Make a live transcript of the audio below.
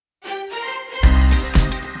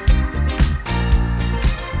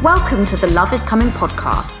Welcome to the Love is Coming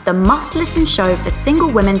podcast, the must-listen show for single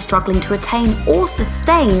women struggling to attain or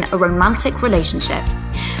sustain a romantic relationship.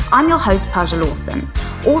 I'm your host, Persia Lawson,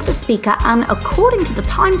 author, speaker, and according to the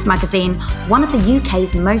Times magazine, one of the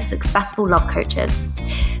UK's most successful love coaches.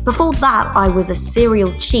 Before that, I was a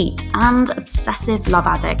serial cheat and obsessive love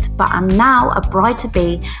addict, but I'm now a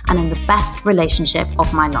bride-to-be and in the best relationship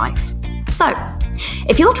of my life. So,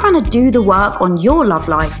 if you're trying to do the work on your love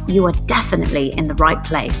life, you are definitely in the right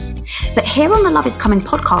place. But here on the Love is Coming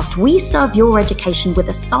podcast, we serve your education with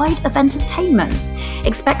a side of entertainment.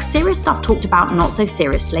 Expect serious stuff talked about not so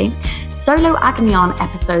seriously, solo agony aunt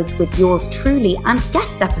episodes with yours truly, and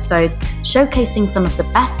guest episodes showcasing some of the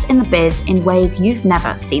best in the biz in ways you've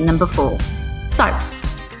never seen them before. So,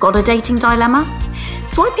 got a dating dilemma?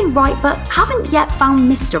 Swiping right but haven't yet found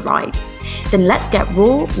Mr. Right? Then let's get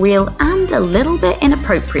raw, real, and a little bit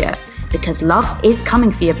inappropriate, because love is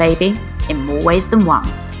coming for you, baby, in more ways than one.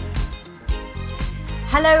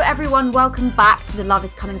 Hello, everyone. Welcome back to the Love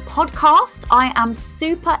is Coming podcast. I am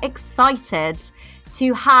super excited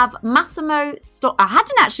to have Massimo I had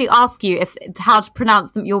to actually ask you how to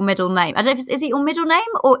pronounce your middle name. I don't know is it your middle name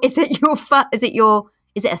or is it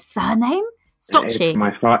is it a surname? Stocchi.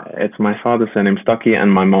 It's my father's surname, Stocchi,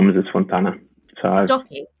 and my mom's is Fontana. So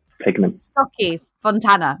Stocchi. Taking them. Stocchi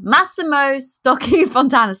Fontana. Massimo Stocchi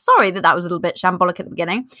Fontana. Sorry that was a little bit shambolic at the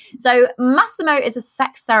beginning. So Massimo is a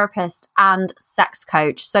sex therapist and sex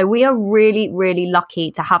coach. So we are really, really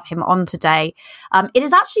lucky to have him on today. It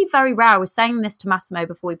is actually very rare. I was saying this to Massimo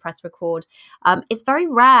before we press record. It's very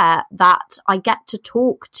rare that I get to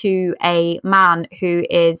talk to a man who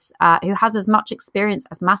has as much experience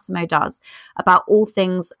as Massimo does about all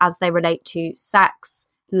things as they relate to sex,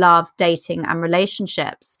 love, dating, and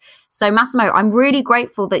relationships. So Massimo, I'm really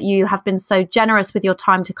grateful that you have been so generous with your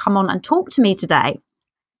time to come on and talk to me today.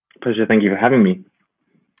 Pleasure. Thank you for having me.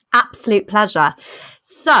 Absolute pleasure.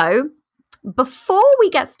 So before we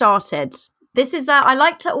get started, this is I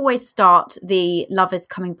like to always start the Love is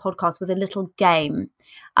Coming podcast with a little game,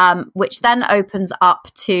 which then opens up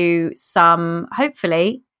to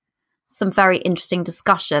hopefully some very interesting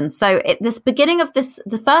discussion. So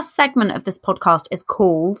the first segment of this podcast is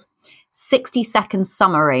called 60 Second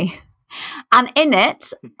Summary. And in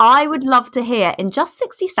it, I would love to hear in just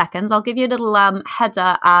 60 seconds, I'll give you a little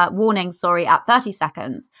warning, at 30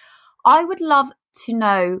 seconds. I would love to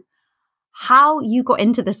know how you got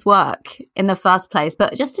into this work in the first place,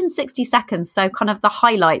 but just in 60 seconds. So kind of the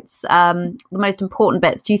highlights, the most important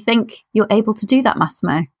bits. Do you think you're able to do that,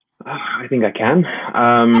 Massimo? I think I can.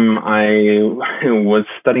 I was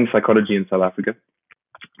studying psychology in South Africa,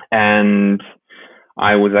 and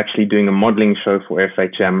I was actually doing a modeling show for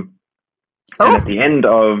FHM. Oh. And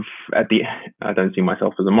I don't see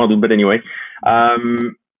myself as a model, but anyway,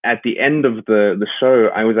 at the end of the show,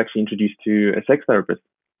 I was actually introduced to a sex therapist,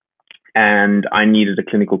 and I needed a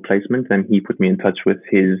clinical placement, and he put me in touch with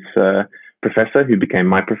his professor, who became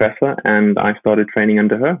my professor, and I started training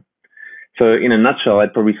under her. So in a nutshell,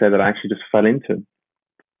 I'd probably say that I actually just fell into it.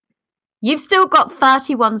 You've still got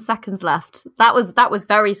 31 seconds left. That was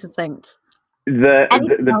very succinct. The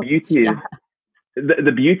beauty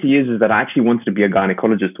is that I actually wanted to be a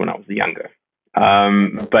gynecologist when I was younger,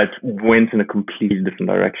 but went in a completely different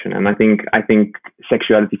direction. And I think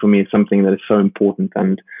sexuality for me is something that is so important.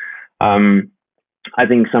 And I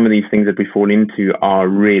think some of these things that we fall into are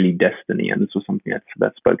really destiny. And this was something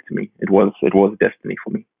that spoke to me. It was destiny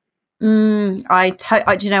for me. Do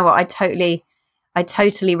you know what? I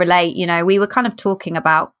totally relate. You know, we were kind of talking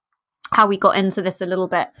about how we got into this a little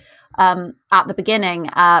bit at the beginning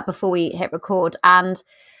before we hit record. And,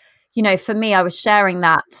 you know, for me, I was sharing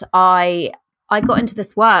that I got into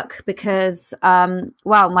this work because,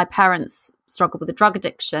 my parents struggled with a drug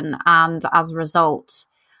addiction. And as a result,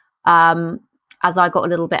 as I got a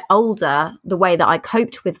little bit older, the way that I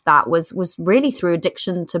coped with that was really through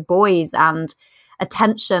addiction to boys and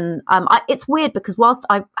attention. It's weird because whilst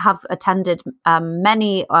I have attended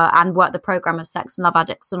many and worked the program of Sex and Love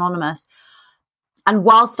Addicts Anonymous, and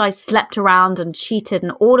whilst I slept around and cheated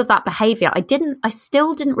and all of that behavior, I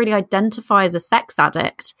still didn't really identify as a sex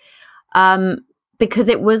addict because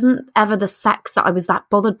it wasn't ever the sex that I was that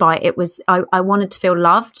bothered by. It was I wanted to feel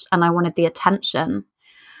loved and I wanted the attention.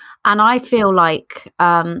 And I feel like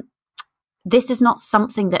this is not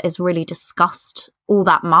something that is really discussed all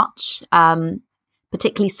that much.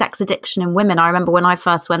 Particularly sex addiction in women. I remember when I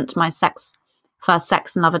first went to my first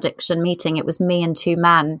sex and love addiction meeting, it was me and two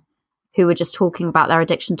men who were just talking about their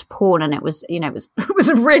addiction to porn. And it was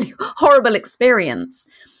a really horrible experience.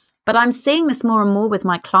 But I'm seeing this more and more with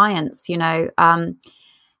my clients,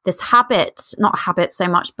 not habit so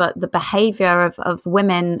much, but the behavior of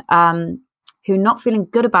women who are not feeling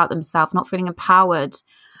good about themselves, not feeling empowered,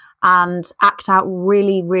 and act out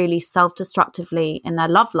really, really self-destructively in their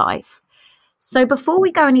love life. So before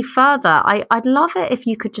we go any further, I'd love it if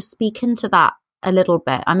you could just speak into that a little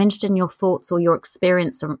bit. I'm interested in your thoughts or your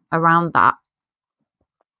experience around that.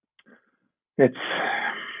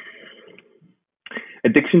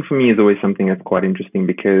 Addiction for me is always something that's quite interesting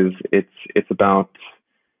because it's about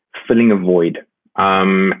filling a void.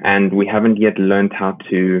 And we haven't yet learned how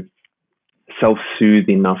to self-soothe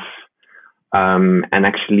enough and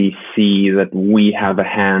actually see that we have a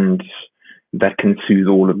hand that can soothe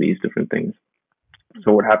all of these different things.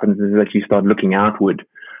 So what happens is that you start looking outward,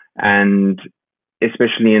 and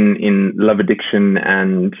especially in love addiction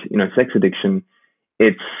and sex addiction,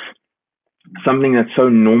 it's something that's so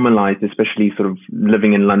normalized, especially sort of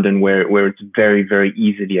living in London where it's very, very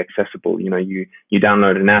easily accessible. You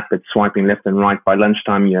download an app, it's swiping left and right. By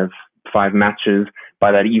lunchtime, you have 5 matches.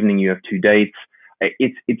 By that evening, you have 2 dates.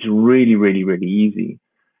 It's really, really, really easy.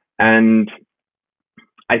 And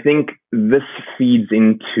I think this feeds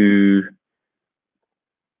into,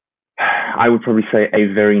 I would probably say, a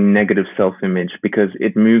very negative self-image, because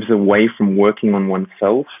it moves away from working on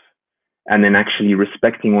oneself and then actually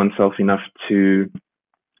respecting oneself enough to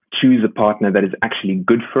choose a partner that is actually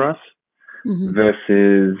good for us,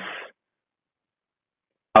 versus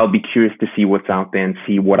I'll be curious to see what's out there and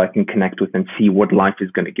see what I can connect with and see what life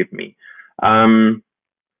is going to give me. And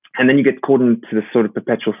then you get caught into this sort of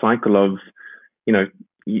perpetual cycle of,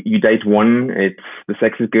 you date one, it's the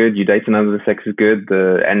sex is good, you date another, the sex is good,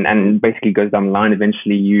 and basically goes down the line.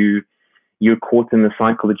 Eventually you're caught in the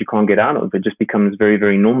cycle that you can't get out of. It just becomes very,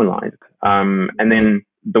 very normalized. And then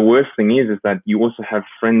the worst thing is that you also have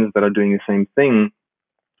friends that are doing the same thing,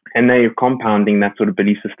 and they're compounding that sort of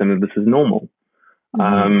belief system that this is normal.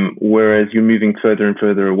 Whereas you're moving further and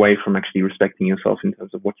further away from actually respecting yourself in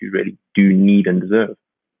terms of what you really do need and deserve.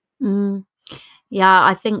 Yeah,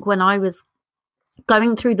 I think when I was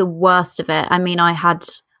going through the worst of it, I mean, I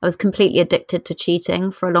was completely addicted to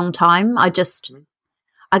cheating for a long time.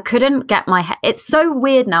 I couldn't get my head. It's so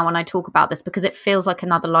weird now when I talk about this because it feels like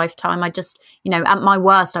another lifetime. I just, at my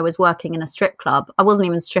worst, I was working in a strip club. I wasn't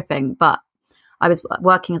even stripping, but I was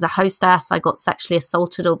working as a hostess. I got sexually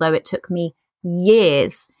assaulted, although it took me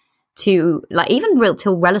years to,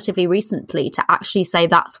 till relatively recently, to actually say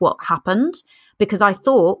that's what happened. Because I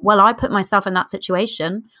thought, well, I put myself in that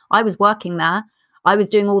situation. I was working there. I was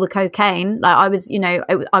doing all the cocaine. I was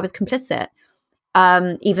complicit.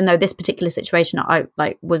 Even though this particular situation, I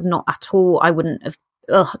was not at all. I wouldn't have.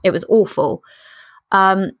 It was awful.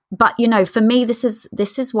 But for me, this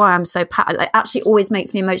is why I'm so. It actually always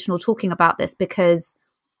makes me emotional talking about this, because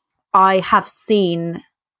I have seen.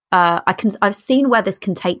 I've seen where this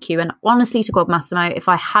can take you. And honestly, to God, Massimo, if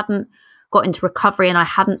I hadn't got into recovery and I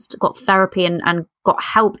hadn't got therapy and got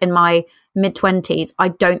help in my mid-20s, I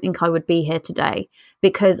don't think I would be here today,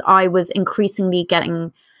 because I was increasingly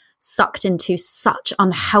getting sucked into such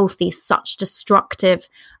unhealthy, such destructive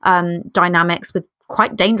dynamics with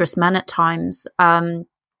quite dangerous men at times. I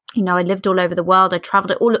lived all over the world. I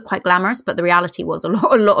traveled. It all looked quite glamorous, but the reality was a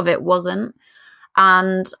lot of it wasn't.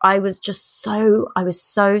 And I was so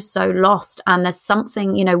lost. And there's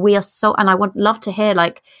something, we are so, and I would love to hear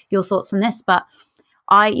your thoughts on this, but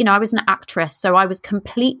I was an actress, so I was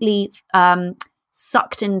completely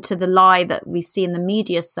sucked into the lie that we see in the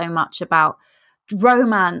media so much about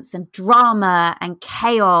romance and drama and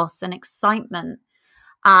chaos and excitement.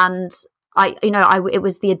 And it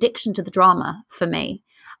was the addiction to the drama for me.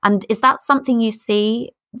 And is that something you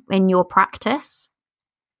see in your practice?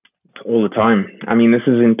 All the time. I mean, this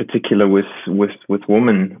is in particular with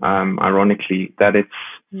women, ironically, that it's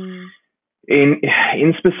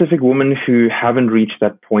in specific women who haven't reached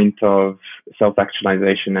that point of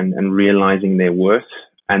self-actualization and realizing their worth,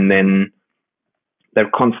 and then they're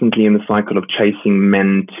constantly in the cycle of chasing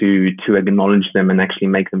men to acknowledge them and actually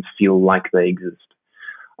make them feel like they exist.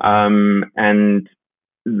 And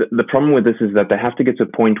the problem with this is that they have to get to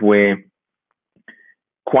a point where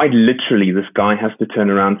quite literally this guy has to turn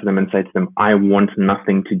around to them and say to them, I want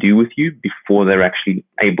nothing to do with you, before they're actually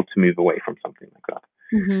able to move away from something like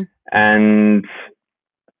that. And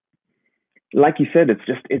like you said,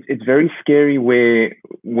 it's very scary where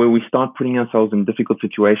we start putting ourselves in difficult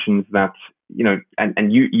situations that,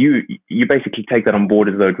 and you basically take that on board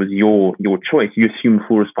as though it was your choice. You assume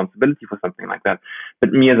full responsibility for something like that.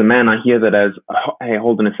 But me as a man, I hear that as, hey,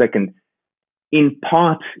 hold on a second. In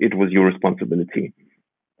part, it was your responsibility.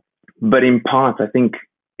 But in part, I think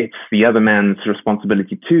it's the other man's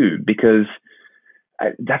responsibility too, because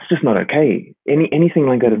that's just not okay. Anything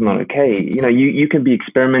like that is not okay. You can be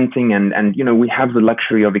experimenting, and we have the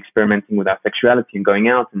luxury of experimenting with our sexuality and going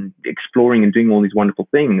out and exploring and doing all these wonderful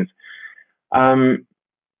things.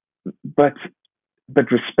 But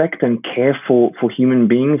respect and care for human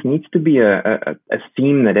beings needs to be a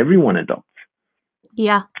theme that everyone adopts.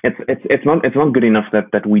 Yeah, it's not good enough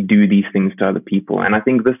that we do these things to other people. And I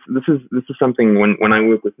think this is something when I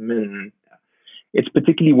work with men. It's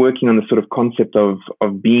particularly working on the sort of concept of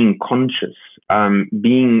being conscious,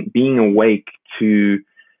 being awake to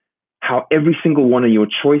how every single one of your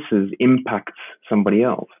choices impacts somebody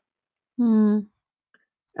else. And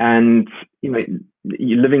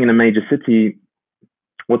you're living in a major city.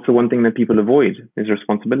 What's the one thing that people avoid is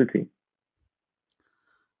responsibility.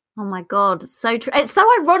 Oh my God, so true. It's so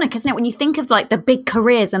ironic, isn't it, when you think of like the big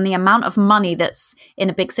careers and the amount of money that's in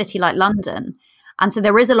a big city like London. And so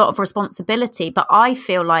there is a lot of responsibility, but I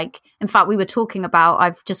feel like, in fact, we were talking about,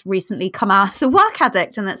 I've just recently come out as a work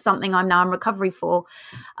addict, and that's something I'm now in recovery for.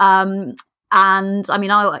 And I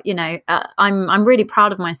mean, I'm really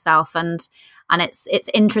proud of myself, and it's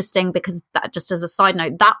interesting because that, just as a side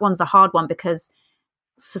note, that one's a hard one because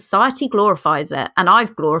society glorifies it, and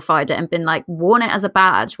I've glorified it and been like worn it as a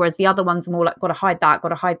badge, whereas the other ones are more like got to hide that.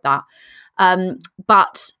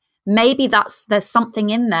 But maybe there's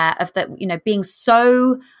something in there of that, being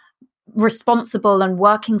so responsible and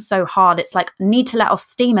working so hard. It's like need to let off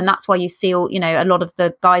steam, and that's why you see all, a lot of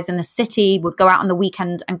the guys in the city would go out on the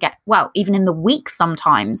weekend and get, well, even in the week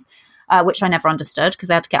sometimes, which I never understood because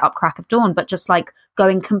they had to get up crack of dawn, but just like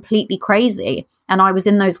going completely crazy. And I was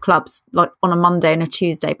in those clubs like on a Monday and a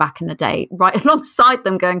Tuesday back in the day, right alongside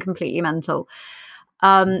them going completely mental.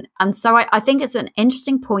 And so I think it's an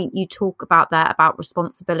interesting point you talk about there about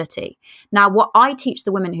responsibility. Now, what I teach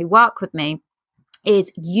the women who work with me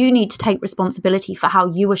is you need to take responsibility for how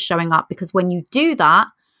you are showing up, because when you do that,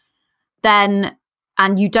 then,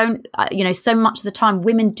 and you don't, so much of the time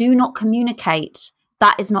women do not communicate,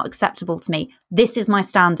 that is not acceptable to me. This is my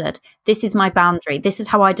standard. This is my boundary. This is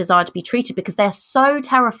how I desire to be treated, because they're so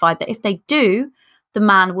terrified that if they do, the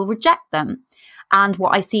man will reject them. And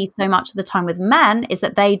what I see so much of the time with men is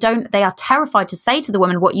that they are terrified to say to the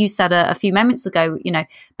woman what you said a few moments ago,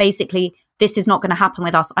 basically, this is not going to happen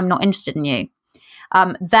with us. I'm not interested in you.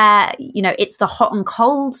 It's the hot and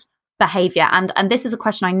cold behavior. And this is a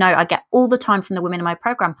question I know I get all the time from the women in my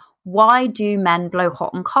program. Why do men blow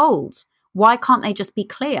hot and cold? Why can't they just be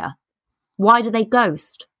clear? Why do they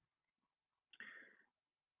ghost?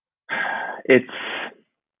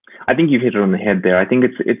 I think you've hit it on the head there. I think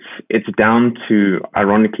it's down to,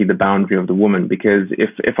 ironically, the boundary of the woman. Because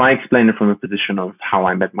if I explain it from a position of how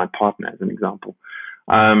I met my partner, as an example,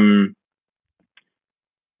 I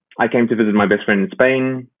came to visit my best friend in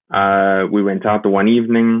Spain. We went out the one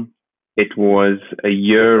evening. It was a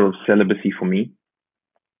year of celibacy for me.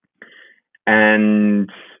 And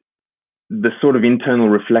the sort of internal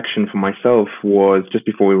reflection for myself was, just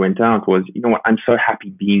before we went out, was, you know what, I'm so happy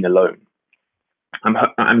being alone.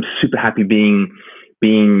 I'm super happy being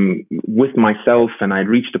with myself, and I'd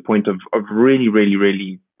reached a point of really, really,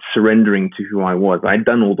 really surrendering to who I was. I'd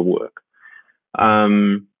done all the work.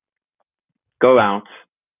 Go out.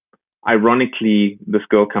 Ironically, this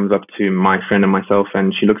girl comes up to my friend and myself,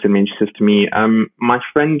 and she looks at me and she says to me, my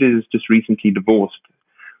friend is just recently divorced.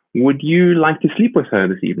 Would you like to sleep with her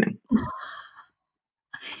this evening?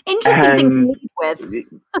 Interesting thing to lead with.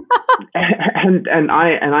 and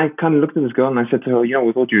I kind of looked at this girl and I said to her,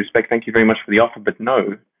 with all due respect, thank you very much for the offer, but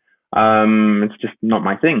no, it's just not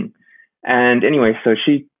my thing. And anyway, so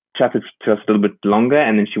she chatted to us a little bit longer,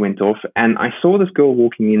 and then she went off. And I saw this girl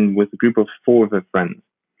walking in with a group of 4 of her friends.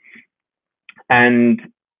 And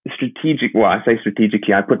I say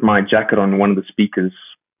strategically, I put my jacket on one of the speakers.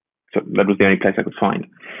 So that was the only place I could find.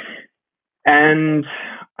 And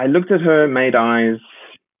I looked at her, made eyes.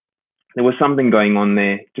 There was something going on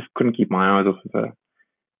there. Just couldn't keep my eyes off of her.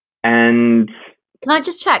 And can I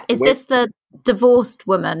just check? Is this the divorced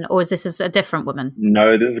woman, or is this a different woman?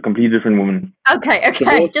 No, this is a completely different woman. Okay.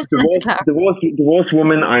 Divorced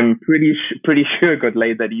woman. I'm pretty sure got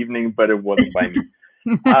laid that evening, but it wasn't by me.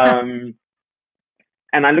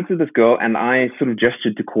 And I looked at this girl and I sort of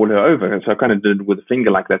gestured to call her over. So I kind of did with a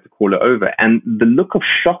finger like that to call her over. And the look of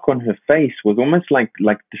shock on her face was almost like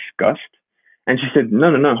disgust. And she said,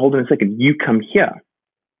 no, hold on a second. You come here.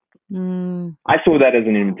 I saw that as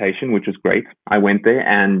an invitation, which was great. I went there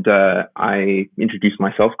and I introduced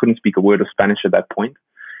myself. Couldn't speak a word of Spanish at that point.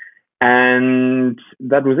 And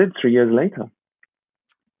that was it, 3 years later.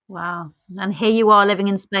 Wow. And here you are living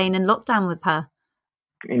in Spain in lockdown with her.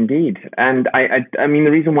 Indeed. And I mean,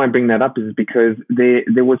 the reason why I bring that up is because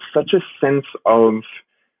there was such a sense of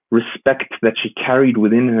respect that she carried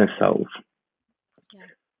within herself. Yeah.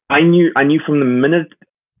 I knew from the minute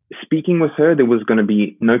speaking with her, there was going to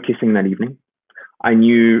be no kissing that evening. I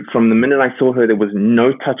knew from the minute I saw her, there was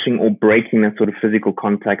no touching or breaking that sort of physical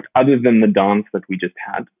contact other than the dance that we just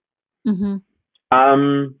had. Mm-hmm.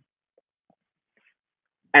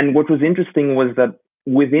 And what was interesting was that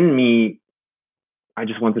within me, I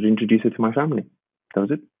just wanted to introduce her to my family. That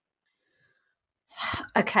was it.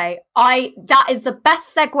 Okay, that is the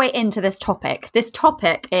best segue into this topic. This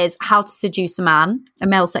topic is how to seduce a man, a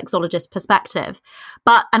male sexologist perspective.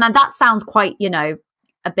 And that sounds quite,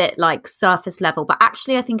 a bit like surface level, but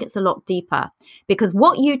actually I think it's a lot deeper, because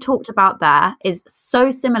what you talked about there is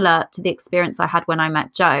so similar to the experience I had when I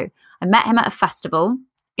met Joe. I met him at a festival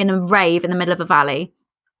in a rave in the middle of a valley,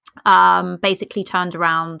 basically turned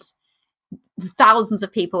around thousands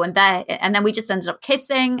of people and then we just ended up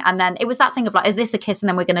kissing, and then it was that thing of like, is this a kiss and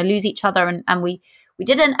then we're going to lose each other, and we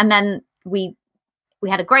didn't, and then we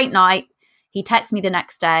had a great night. He texted me the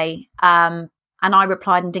next day, and I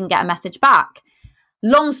replied and didn't get a message back.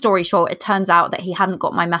 Long story short, it turns out that he hadn't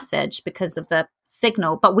got my message because of the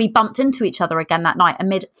signal, but we bumped into each other again that night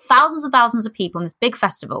amid thousands of people in this big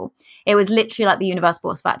festival. It was literally like the universe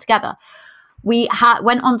brought us back together. We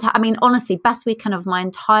went on to, honestly, best weekend of my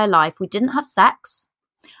entire life. We didn't have sex.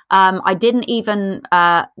 I didn't even,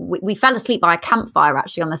 we fell asleep by a campfire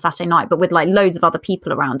actually on the Saturday night, but with like loads of other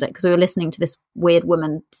people around it, because we were listening to this weird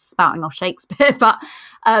woman spouting off Shakespeare. But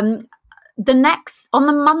on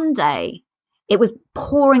the Monday, it was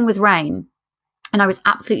pouring with rain. And I was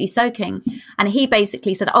absolutely soaking. And he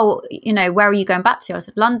basically said, oh, where are you going back to? I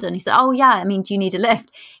said, London. He said, oh, yeah, do you need a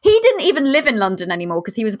lift? He didn't even live in London anymore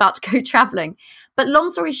because he was about to go traveling. But long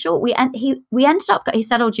story short, we ended up, he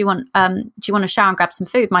said, oh, do you want to shower and grab some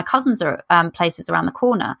food? My cousins are places around the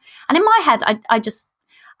corner. And in my head, I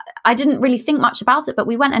didn't really think much about it, but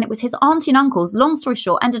we went, and it was his auntie and uncles. Long story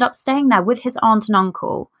short, ended up staying there with his aunt and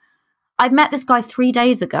uncle. I'd met this guy 3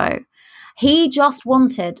 days ago. He just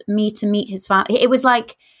wanted me to meet his family. It's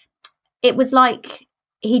like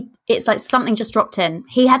something just dropped in.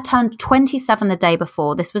 He had turned 27 the day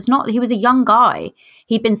before. He was a young guy.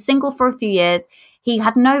 He'd been single for a few years. He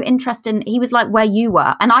had no interest he was like where you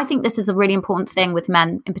were. And I think this is a really important thing with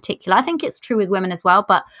men in particular. I think it's true with women as well,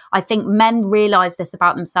 but I think men realize this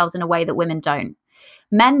about themselves in a way that women don't.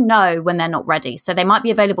 Men know when they're not ready. So they might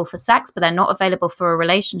be available for sex, but they're not available for a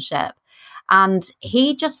relationship. And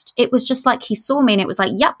it was just like he saw me and it was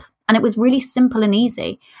like, yep. And it was really simple and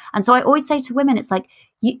easy. And so I always say to women, it's like,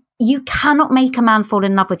 you cannot make a man fall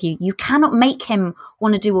in love with you. You cannot make him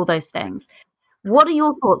want to do all those things. What are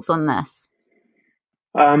your thoughts on this?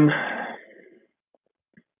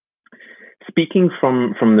 Speaking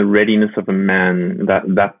from the readiness of a man,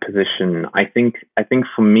 that position, I think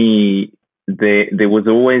for me, there was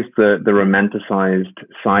always the romanticized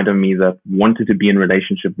side of me that wanted to be in a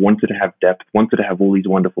relationship, wanted to have depth, wanted to have all these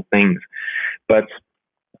wonderful things. But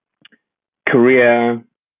career,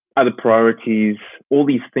 other priorities, all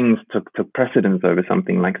these things took precedence over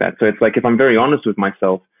something like that. So it's like, if I'm very honest with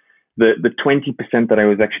myself, the 20% that I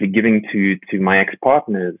was actually giving to my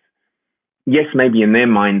ex-partners, yes, maybe in their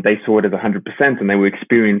mind, they saw it as 100% and they were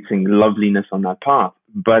experiencing loveliness on that path.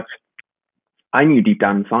 But I knew deep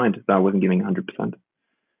down inside that I wasn't giving 100%.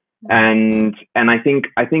 And I think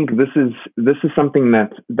this is something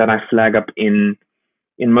that I flag up in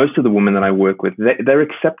most of the women that I work with. They're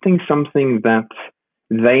accepting something that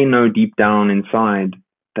they know deep down inside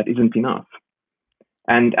that isn't enough.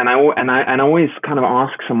 And I always kind of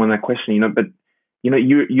ask someone that question, but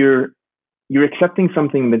you're accepting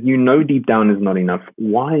something that you know deep down is not enough.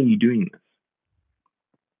 Why are you doing this?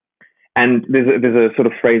 And there's a sort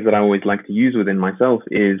of phrase that I always like to use within myself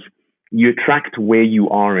is, you attract where you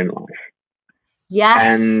are in life.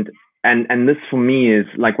 Yes. And this for me is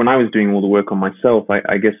like, when I was doing all the work on myself,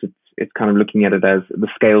 I guess it's kind of looking at it as the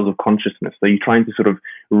scales of consciousness. So you're trying to sort of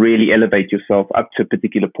really elevate yourself up to a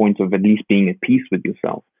particular point of at least being at peace with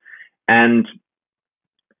yourself. And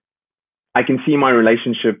I can see my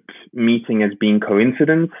relationship meeting as being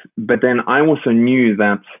coincidence, but then I also knew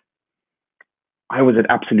that I was at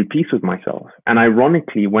absolute peace with myself. And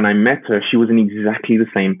ironically, when I met her, she was in exactly the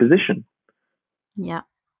same position. Yeah.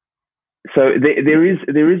 So there is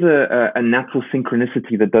a natural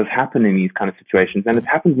synchronicity that does happen in these kind of situations. And it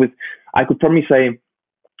happens with, I could probably say,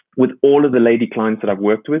 with all of the lady clients that I've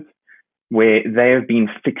worked with, where they have been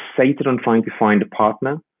fixated on trying to find a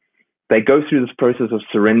partner. They go through this process of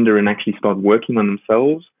surrender and actually start working on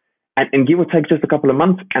themselves, and give or take just a couple of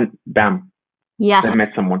months, and bam, yes, they've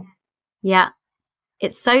met someone. Yeah.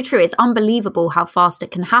 It's so true. It's unbelievable how fast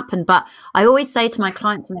it can happen. But I always say to my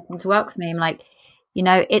clients when they come to work with me, I'm like,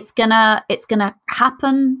 it's gonna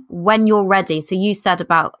happen when you're ready. So you said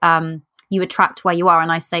about you attract where you are,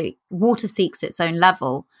 and I say water seeks its own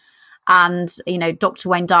level. And Dr.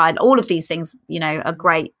 Wayne Dyer, and all of these things are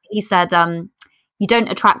great. He said you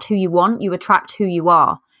don't attract who you want, you attract who you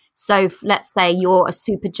are. So let's say you're a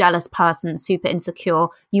super jealous person, super insecure,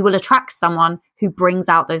 you will attract someone who brings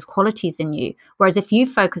out those qualities in you. Whereas if you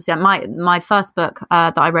focus on my first book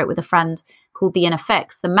that I wrote with a friend called The Inner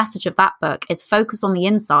Fix, the message of that book is focus on the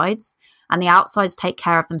insides and the outsides take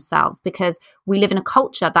care of themselves, because we live in a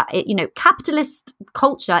culture that, capitalist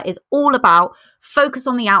culture is all about focus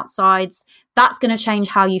on the outsides. That's going to change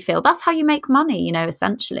how you feel. That's how you make money,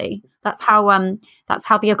 essentially. That's how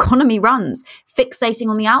the economy runs, fixating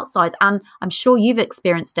on the outsides. And I'm sure you've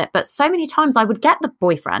experienced it, but so many times I would get the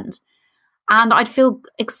boyfriend and I'd feel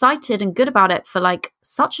excited and good about it for like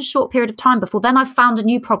such a short period of time before then I found a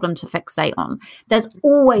new problem to fixate on. There's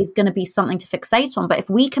always going to be something to fixate on. But if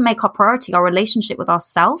we can make our priority our relationship with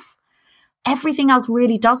ourselves, everything else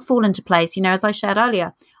really does fall into place. As I shared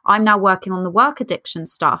earlier, I'm now working on the work addiction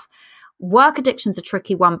stuff. Work addiction's a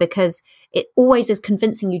tricky one because it always is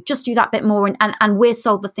convincing you just do that bit more. And we're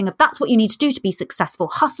sold the thing of that's what you need to do to be successful,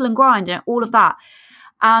 hustle and grind and all of that.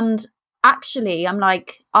 And actually, I'm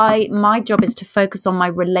like, my job is to focus on my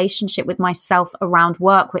relationship with myself around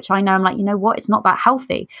work, which I know I'm like, what? It's not that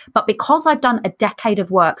healthy. But because I've done a decade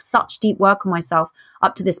of work, such deep work on myself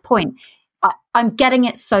up to this point, I'm getting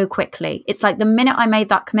it so quickly. It's like the minute I made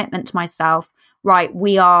that commitment to myself, right,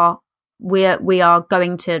 we are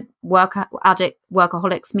going to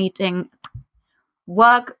workaholics meeting,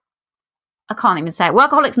 I can't even say it,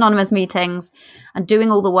 Workaholics Anonymous meetings and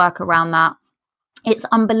doing all the work around that. It's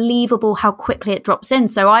unbelievable how quickly it drops in.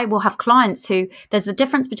 So I will have clients there's a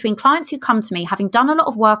difference between clients who come to me having done a lot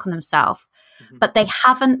of work on themselves, but they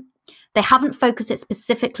haven't focused it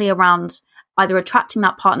specifically around either attracting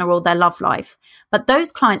that partner or their love life. But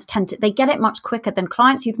those clients they get it much quicker than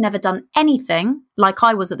clients who've never done anything like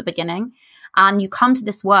I was at the beginning. And you come to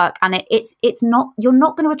this work and you're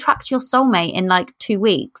not going to attract your soulmate in like 2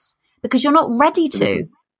 weeks because you're not ready to.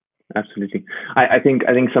 Absolutely. I think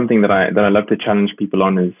something that I love to challenge people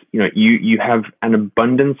on is, you have an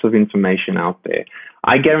abundance of information out there.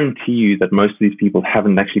 I guarantee you that most of these people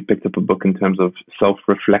haven't actually picked up a book in terms of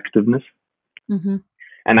self-reflectiveness. Mm-hmm.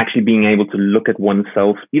 And actually being able to look at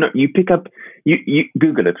oneself. You pick up, you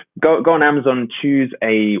Google it, go on Amazon, choose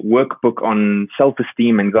a workbook on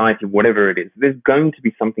self-esteem, anxiety, whatever it is. There's going to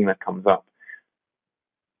be something that comes up.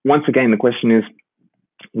 Once again, the question is,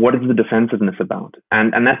 what is the defensiveness about?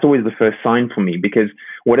 And that's always the first sign for me, because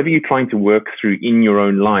whatever you're trying to work through in your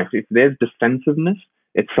own life, if there's defensiveness,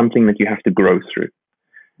 it's something that you have to grow through.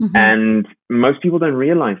 Mm-hmm. And most people don't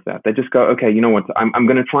realize that. They just go, okay, you know what? I'm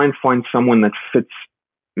going to try and find someone that fits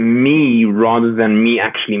me rather than me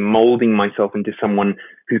actually molding myself into someone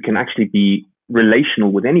who can actually be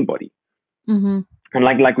relational with anybody. Mm-hmm. And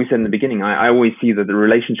like we said in the beginning, I always see that the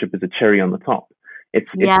relationship is a cherry on the top. It's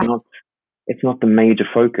not the major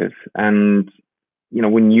focus. And,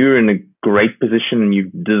 when you're in a great position and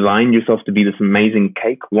you've designed yourself to be this amazing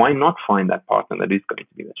cake, why not find that partner that is going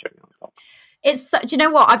to be the cherry on the top? Do you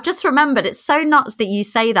know what? I've just remembered, it's so nuts that you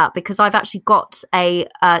say that, because I've actually got a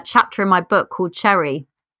chapter in my book called Cherry.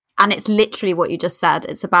 And it's literally what you just said.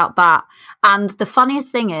 It's about that. And the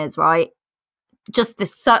funniest thing is, right, just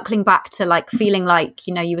this circling back to like feeling like,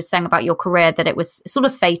 you were saying about your career, that it was sort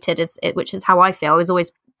of fated, which is how I feel. I was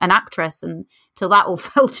always an actress until that all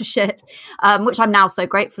fell to shit, which I'm now so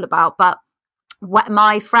grateful about. But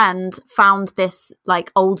my friend found this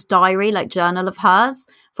like old diary, like journal of hers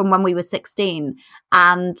from when we were 16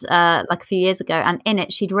 and like a few years ago. And in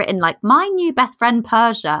it, she'd written like, my new best friend,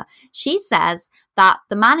 Persia, she says that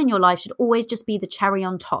the man in your life should always just be the cherry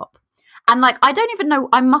on top. And like, I don't even know,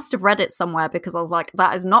 I must have read it somewhere, because I was like,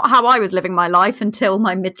 that is not how I was living my life until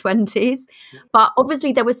my mid-20s. But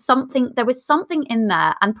obviously there was something in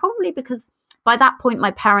there. And probably because by that point,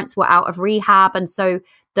 my parents were out of rehab. And so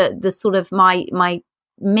the sort of my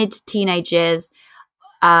mid-teenage years,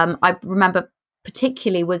 I remember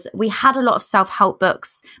particularly we had a lot of self-help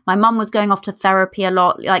books. My mum was going off to therapy a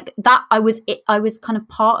lot. Like that, I was kind of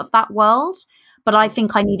part of that world. But I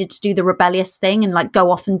think I needed to do the rebellious thing and like go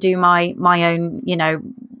off and do my own,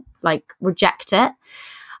 like reject it.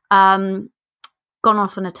 Gone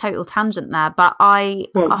off on a total tangent there, but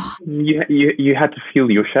you had to feel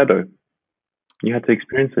your shadow. You had to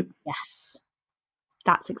experience it. Yes,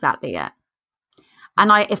 that's exactly it.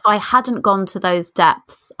 And if I hadn't gone to those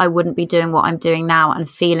depths, I wouldn't be doing what I'm doing now and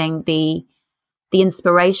feeling the the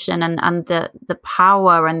inspiration and the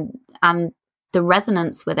power and the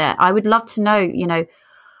resonance with it. I would love to know,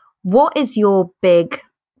 what do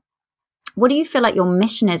you feel like your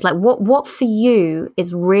mission is? Like what for you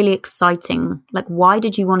is really exciting? Like, why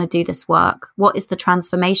did you want to do this work? What is the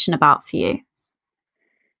transformation about for you?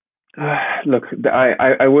 Look,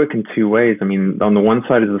 I work in two ways. I mean, on the one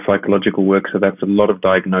side is the psychological work, so that's a lot of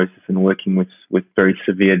diagnosis and working with very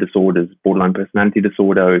severe disorders, borderline personality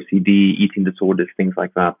disorder, OCD, eating disorders, things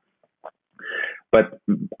like that. But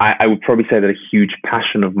I would probably say that a huge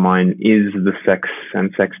passion of mine is the sex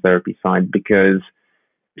and sex therapy side, because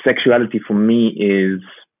sexuality for me is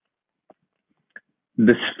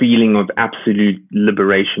this feeling of absolute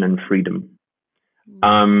liberation and freedom.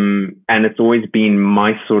 And it's always been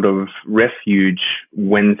my sort of refuge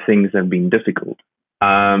when things have been difficult.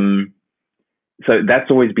 So that's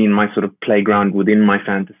always been my sort of playground within my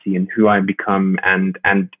fantasy and who I become, and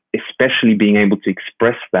especially being able to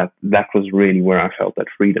express that was really where I felt that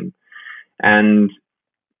freedom. And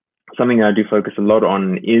something that I do focus a lot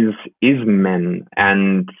on is men.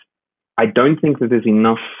 And I don't think that there's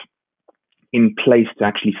enough in place to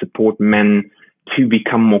actually support men to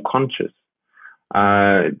become more conscious.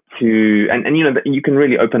 You can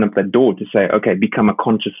really open up that door to say, okay, become a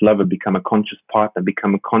conscious lover, become a conscious partner,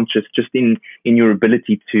 become a conscious just in your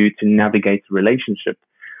ability to navigate a relationship.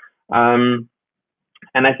 And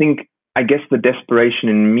I guess the desperation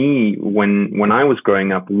in me when I was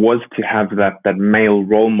growing up was to have that male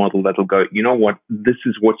role model that'll go, you know what, this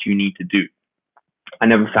is what you need to do. I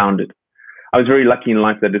never found it. I was very lucky in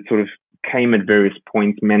life that it sort of came at various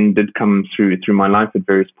points. Men did come through my life at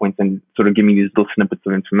various points and sort of give me these little snippets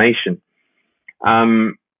of information.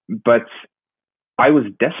 But I was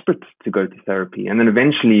desperate to go to therapy. And then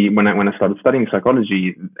eventually when I started studying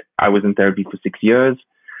psychology, I was in therapy for 6 years.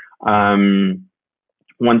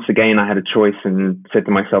 Once again, I had a choice and said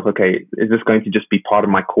to myself, okay, is this going to just be part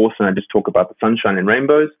of my course and I just talk about the sunshine and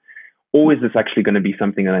rainbows? Or is this actually going to be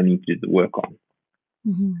something that I need to do the work on?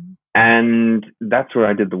 Mm-hmm. And that's where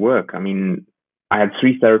I did the work. I mean, I had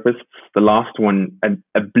 3 therapists. The last one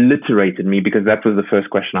obliterated me because that was the first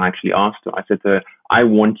question I actually asked her. I said to her, I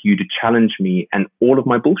want you to challenge me and all of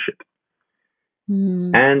my bullshit.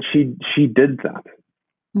 Mm-hmm. And she did that.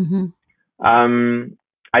 Mm-hmm.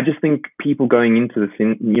 I just think people going into this,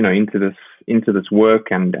 into this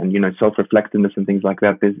work and self-reflectiveness and things like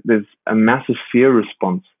that, there's a massive fear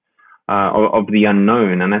response of the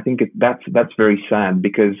unknown. And I think that's very sad,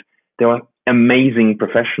 because there are amazing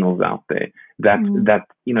professionals out there that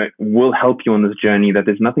will help you on this journey, that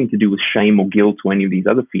there's nothing to do with shame or guilt or any of these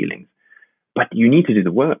other feelings, but you need to do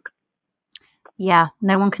the work. Yeah,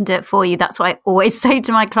 no one can do it for you. That's what I always say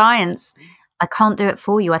to my clients. I can't do it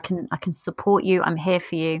for you. I can support you. I'm here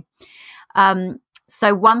for you.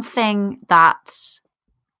 So one thing that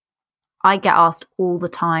I get asked all the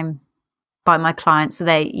time by my clients, so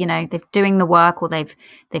they're doing the work or they've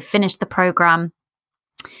finished the program,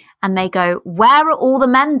 and they go, where are all the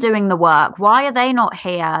men doing the work? Why are they not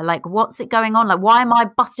here? Like, what's it going on? Like, why am I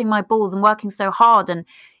busting my balls and working so hard? And,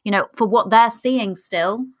 for what they're seeing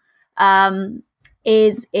still,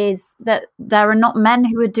 is that there are not men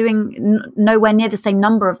who are doing nowhere near the same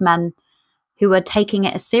number of men who are taking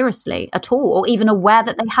it as seriously at all, or even aware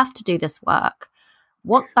that they have to do this work.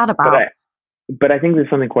 What's that about? But I think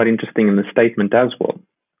there's something quite interesting in the statement as well.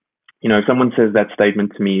 If someone says that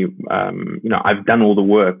statement to me, I've done all the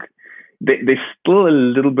work, there's still a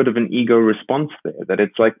little bit of an ego response there, that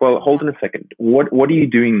it's like, well, hold on a second. What are you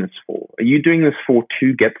doing this for? Are you doing this for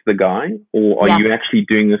to get the guy, or are you actually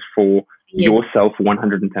doing this for yourself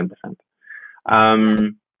 110%?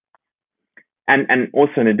 And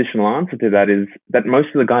also an additional answer to that is that most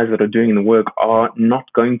of the guys that are doing the work are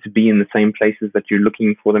not going to be in the same places that you're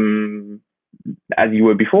looking for them as you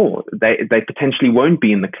were before. They potentially won't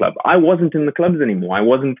be in the club. I wasn't in the clubs anymore. I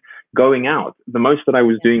wasn't going out. The most that I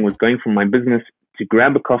was doing was going from my business to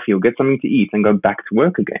grab a coffee or get something to eat and go back to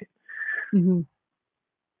work again. Mm-hmm.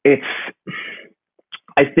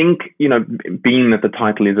 I think, being that the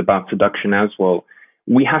title is about seduction as well,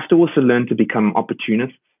 we have to also learn to become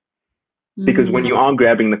opportunists. Because when you are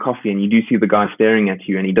grabbing the coffee and you do see the guy staring at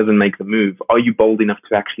you and he doesn't make the move, are you bold enough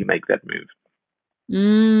to actually make that move?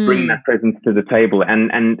 Bring that presence to the table.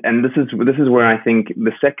 And this is where I think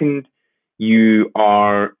the second you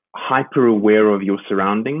are hyper aware of your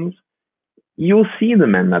surroundings, you'll see the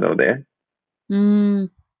men that are there.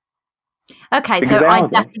 Okay, because so I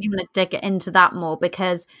definitely want to dig into that more,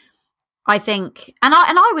 because I think, and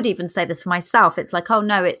I would even say this for myself, it's like, oh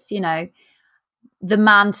no, it's, the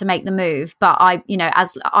man to make the move. But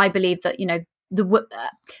as I believe that,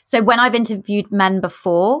 so when I've interviewed men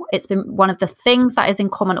before, it's been one of the things that is in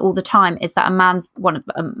common all the time is that a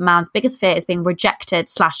man's biggest fear is being rejected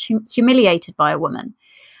 / humiliated by a woman.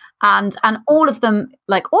 And all of them,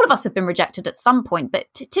 like all of us have been rejected at some point, but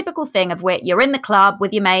typical thing of where you're in the club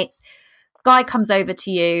with your mates, guy comes over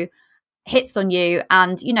to you, hits on you,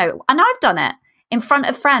 and, you know, and I've done it in front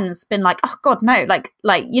of friends, been like, oh God, no, like,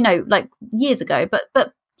 you know, like years ago,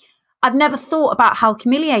 but I've never thought about how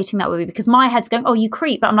humiliating that would be because my head's going, oh, you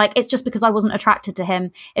creep. But I'm like, it's just because I wasn't attracted to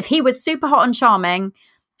him. If he was super hot and charming,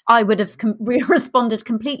 I would have responded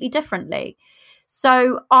completely differently.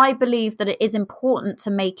 So I believe that it is important to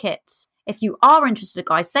make it, if you are interested in a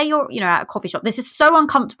guy, say you're, you know, at a coffee shop. This is so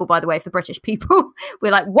uncomfortable, by the way, for British people.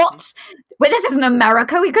 We're like, what? Well, this isn't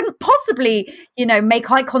America. We couldn't possibly, you know, make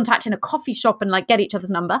eye contact in a coffee shop and like get each other's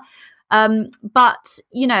number. But,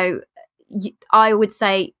 you know, I would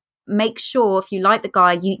say make sure if you like the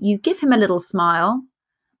guy, you give him a little smile.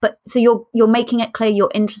 But so you're making it clear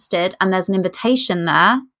you're interested and there's an invitation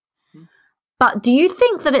there. But do you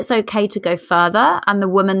think that it's okay to go further and the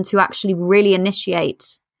woman to actually really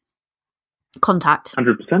initiate contact?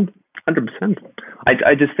 100%.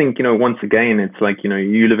 I just think, you know, once again, it's like, you know,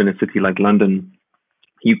 you live in a city like London,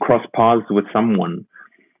 you cross paths with someone,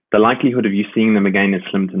 the likelihood of you seeing them again is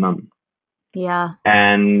slim to none. Yeah.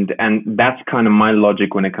 And that's kind of my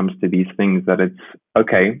logic when it comes to these things, that it's,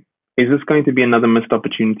 okay, is this going to be another missed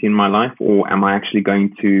opportunity in my life, or am I actually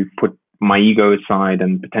going to put my ego aside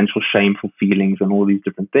and potential shameful feelings and all these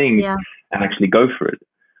different things and actually go for it?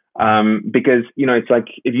 Because, you know, it's like,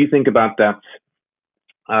 if you think about that,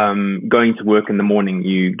 going to work in the morning,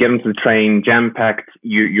 you get into the train, jam-packed,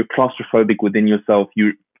 you're claustrophobic within yourself,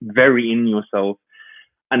 you're very in yourself.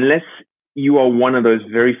 Unless you are one of those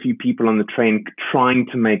very few people on the train trying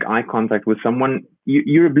to make eye contact with someone,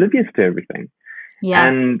 you're oblivious to everything. Yeah.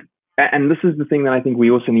 And this is the thing that I think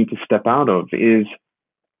we also need to step out of, is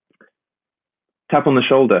tap on the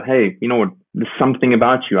shoulder. Hey, you know what? There's something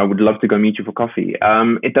about you. I would love to go meet you for coffee.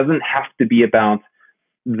 It doesn't have to be about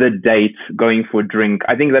the date, going for a drink.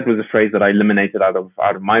 I think that was a phrase that I eliminated out of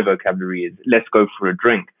my vocabulary, is let's go for a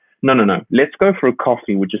drink. No. Let's go for a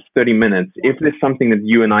coffee, which is 30 minutes. If there's something that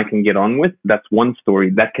you and I can get on with, that's one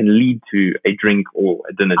story that can lead to a drink or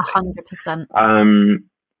a dinner date. 100%.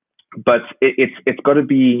 But it's got to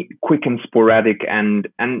be quick and sporadic. And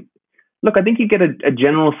look, I think you get a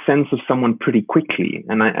general sense of someone pretty quickly.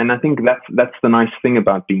 And I think that's the nice thing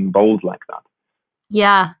about being bold like that.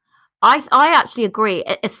 Yeah. I actually agree,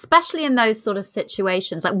 especially in those sort of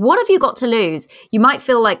situations. Like, what have you got to lose? You might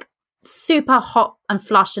feel like super hot and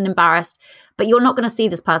flushed and embarrassed, but you're not going to see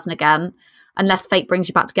this person again unless fate brings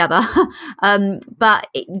you back together. But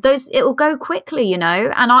it will go quickly, you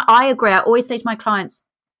know. And I agree. I always say to my clients,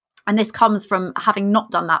 and this comes from having not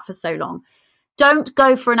done that for so long, don't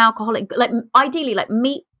go for an alcoholic. Like, ideally, like,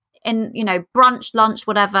 meet in, you know, brunch, lunch,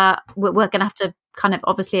 whatever. We're going to have to kind of,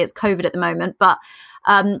 obviously it's COVID at the moment, but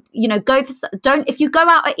you know, if you go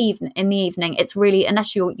out in the evening, it's really,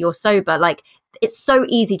 unless you're sober, like, it's so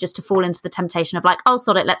easy just to fall into the temptation of like, oh,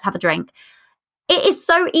 sod it, let's have a drink. It is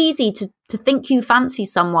so easy to think you fancy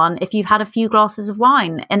someone if you've had a few glasses of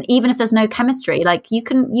wine, and even if there's no chemistry, like, you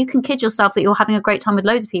can kid yourself that you're having a great time with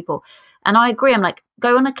loads of people. And I agree. I'm like,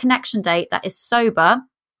 go on a connection date that is sober,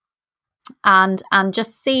 and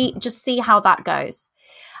just see how that goes.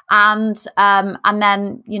 And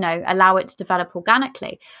then, you know, allow it to develop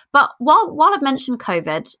organically. But while I've mentioned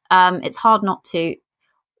COVID, it's hard not to.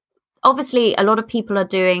 Obviously, a lot of people are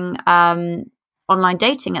doing online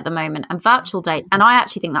dating at the moment and virtual dates. And I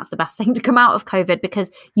actually think that's the best thing to come out of COVID,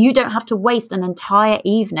 because you don't have to waste an entire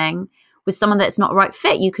evening with someone that's not a right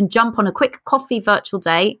fit. You can jump on a quick coffee virtual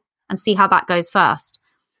date and see how that goes first.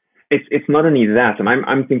 It's not only that, and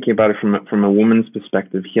I'm thinking about it from a woman's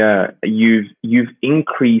perspective here. You've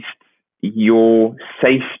increased your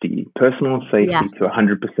safety, personal safety, to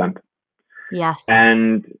 100%. Yes.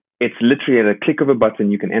 And it's literally at a click of a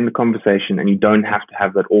button, you can end the conversation, and you don't have to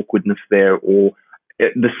have that awkwardness there, or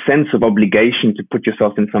the sense of obligation to put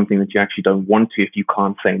yourself in something that you actually don't want to if you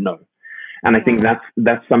can't say no. And I think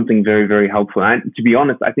that's something very, very helpful. And to be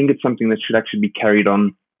honest, I think it's something that should actually be carried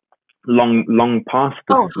on long past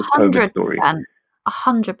this COVID story.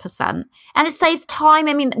 100%. And it saves time.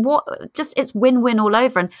 I mean, it's win-win all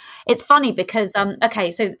over. And it's funny because, okay,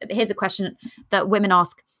 so here's a question that women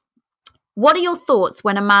ask. What are your thoughts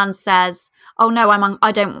when a man says, oh no,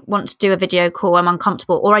 I don't want to do a video call, I'm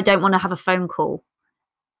uncomfortable, or I don't want to have a phone call?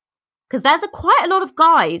 Because there's quite a lot of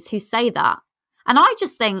guys who say that. And I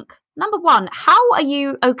just think, number one, how are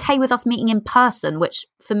you okay with us meeting in person? Which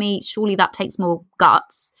for me, surely that takes more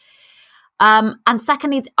guts. And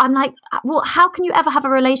secondly, I'm like, well, how can you ever have a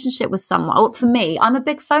relationship with someone? Well, for me, I'm a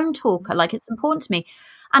big phone talker. Like, it's important to me.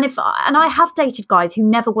 And I have dated guys who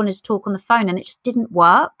never wanted to talk on the phone, and it just didn't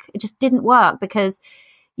work. It just didn't work because,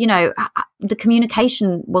 the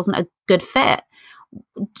communication wasn't a good fit.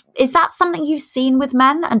 Is that something you've seen with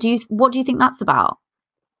men? And what do you think that's about?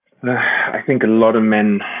 I think a lot of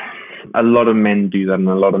men do that, and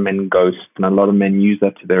a lot of men ghost, and a lot of men use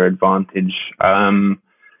that to their advantage.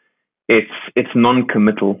 It's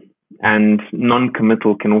non-committal, and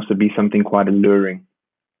non-committal can also be something quite alluring.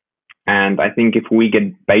 And I think if we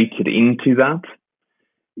get baited into that,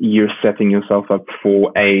 you're setting yourself up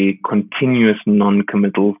for a continuous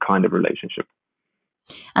non-committal kind of relationship.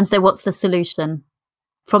 And so what's the solution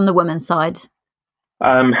from the women's side?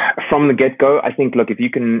 From the get-go, I think, look, if he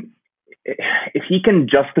can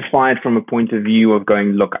justify it from a point of view of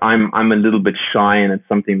going, look, I'm a little bit shy and it's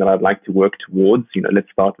something that I'd like to work towards, let's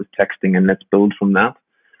start with texting and let's build from that.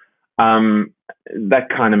 That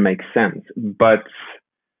kind of makes sense. But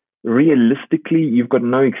realistically, you've got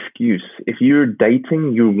no excuse. If you're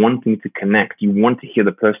dating, you're wanting to connect. You want to hear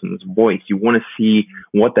the person's voice. You want to see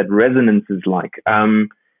what that resonance is like.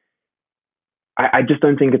 I just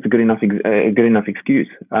don't think it's a good enough excuse.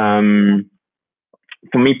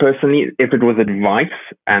 For me personally, if it was advice,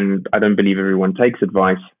 and I don't believe everyone takes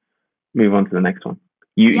advice, move on to the next one.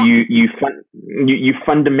 You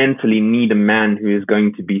fundamentally need a man who is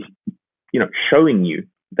going to be, showing you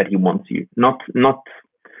that he wants you, not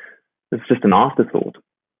it's just an afterthought.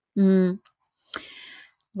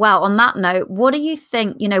 Well, on that note, what do you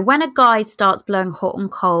think, when a guy starts blowing hot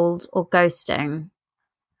and cold or ghosting,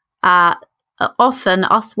 often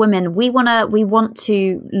us women, we want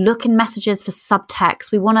to look in messages for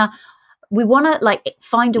subtext. We want to like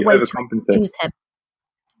find a way to excuse him.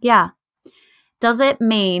 Yeah. Does it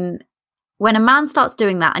mean when a man starts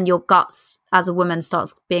doing that and your guts as a woman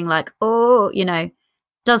starts being like, oh,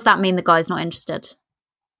 does that mean the guy's not interested?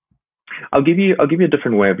 I'll give you a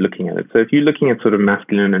different way of looking at it. So if you're looking at sort of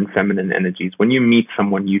masculine and feminine energies, when you meet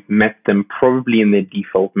someone, you've met them probably in their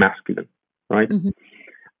default masculine, right?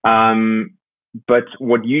 Mm-hmm. But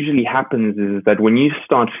what usually happens is that when you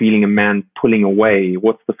start feeling a man pulling away,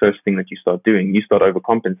 what's the first thing that you start doing? You start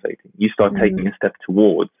overcompensating. You start taking a step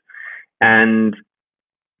towards. And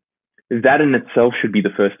that in itself should be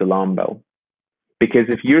the first alarm bell. Because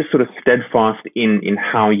if you're sort of steadfast in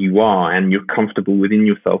how you are and you're comfortable within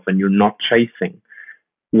yourself and you're not chasing,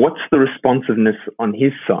 what's the responsiveness on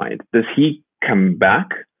his side? Does he come back?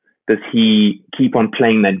 Does he keep on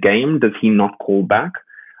playing that game? Does he not call back?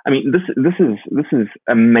 I mean, this is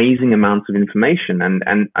amazing amounts of information. And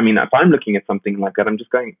I mean, if I'm looking at something like that, I'm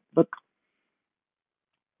just going, look,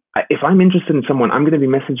 if I'm interested in someone, I'm going to be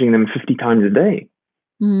messaging them 50 times a day.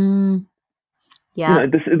 Yeah.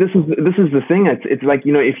 This is the thing. It's like,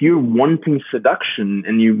 if you're wanting seduction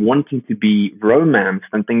and you're wanting to be romanced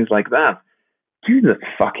and things like that, do the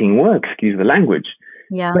fucking work, excuse the language.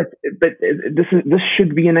 Yeah. But this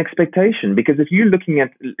should be an expectation, because if you're looking at,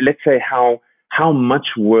 let's say, how much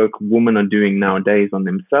work women are doing nowadays on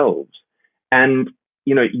themselves, and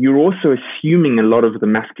you're also assuming a lot of the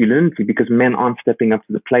masculinity because men aren't stepping up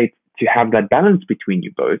to the plate to have that balance between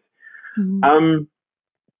you both. Mm-hmm.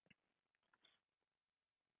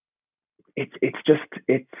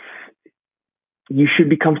 You should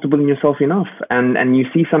be comfortable in yourself enough. And you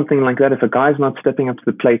see something like that, if a guy's not stepping up to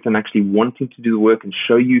the plate and actually wanting to do the work and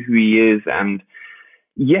show you who he is, and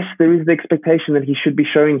yes, there is the expectation that he should be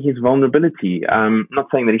showing his vulnerability. Not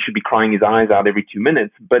saying that he should be crying his eyes out every 2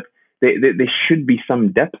 minutes, but there should be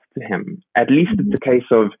some depth to him. At least it's a case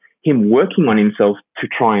of him working on himself to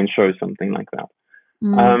try and show something like that.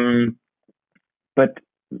 But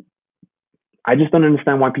I just don't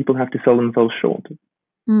understand why people have to sell themselves short.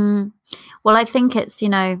 Well, I think it's,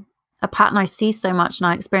 a pattern I see so much, and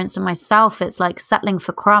I experienced it myself. It's like settling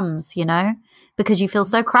for crumbs, because you feel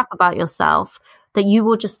so crap about yourself that you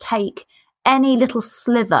will just take any little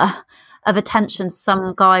slither of attention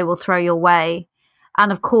some guy will throw your way.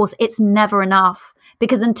 And of course, it's never enough,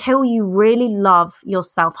 because until you really love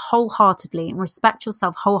yourself wholeheartedly and respect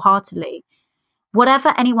yourself wholeheartedly,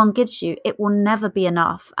 whatever anyone gives you, it will never be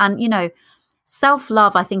enough. And,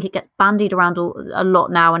 self-love, I think it gets bandied around a lot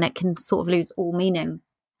now, and it can sort of lose all meaning.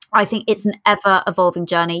 I think it's an ever-evolving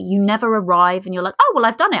journey. You never arrive and you're like, oh, well,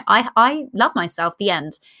 I've done it. I love myself, the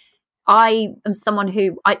end. I am someone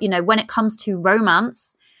who, when it comes to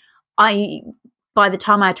romance, by the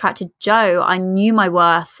time I attracted Joe, I knew my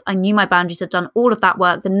worth. I knew my boundaries, had done all of that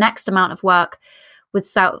work. The next amount of work with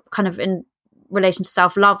kind of in relation to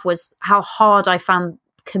self-love was how hard I found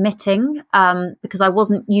committing, because I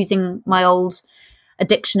wasn't using my old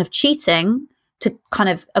addiction of cheating to kind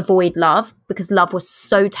of avoid love, because love was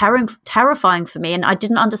so terrifying for me, and I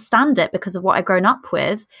didn't understand it because of what I'd grown up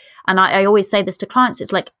with. And I always say this to clients,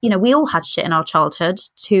 it's like, we all had shit in our childhood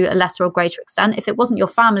to a lesser or greater extent. If it wasn't your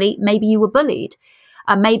family, maybe you were bullied.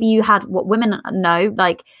 Maybe you had what women know,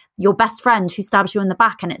 like your best friend who stabs you in the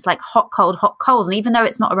back, and it's like hot, cold, hot, cold. And even though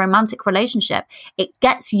it's not a romantic relationship, it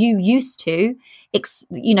gets you used to,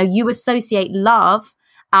 you associate love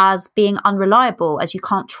as being unreliable, as you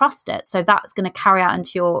can't trust it. So that's going to carry out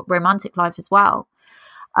into your romantic life as well.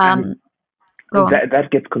 That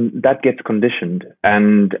gets conditioned,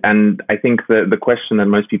 and I think the question that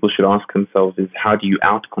most people should ask themselves is, how do you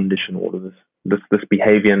out condition all of this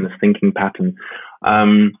behavior and this thinking pattern?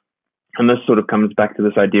 And this sort of comes back to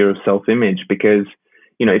this idea of self-image, because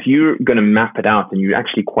if you're going to map it out and you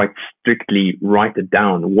actually quite strictly write it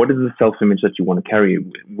down, what is the self-image that you want to carry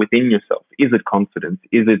within yourself? Is it confidence?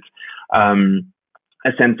 Is it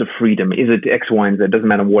a sense of freedom? Is it X, Y, and Z? It doesn't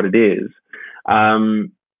matter what it is.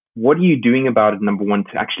 What are you doing about it, number one,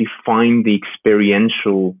 to actually find the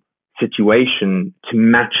experiential situation to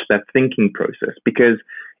match that thinking process? Because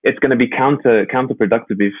it's going to be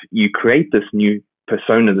counterproductive if you create this new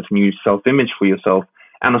persona, this new self-image for yourself,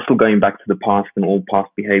 and are still going back to the past and all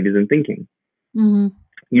past behaviors and thinking. Mm-hmm.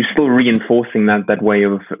 You're still reinforcing that way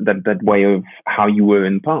of how you were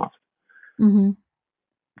in the past. Mm-hmm.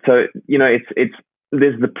 So it's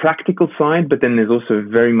there's the practical side, but then there's also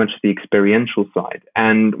very much the experiential side.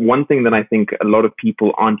 And one thing that I think a lot of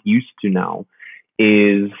people aren't used to now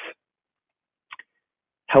is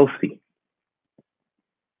healthy.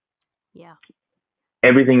 Yeah.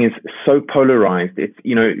 Everything is so polarized. It's,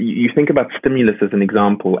 you think about stimulus as an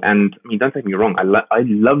example, and I mean, don't take me wrong, I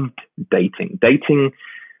loved dating.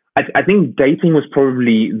 I think dating was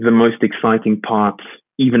probably the most exciting part,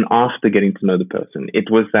 even after getting to know the person. It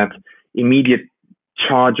was that immediate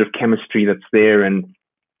charge of chemistry that's there, and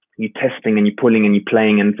you're testing and you're pulling and you're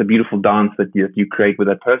playing, and it's a beautiful dance that you create with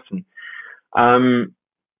that person.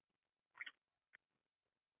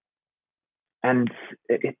 And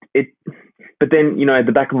but then, at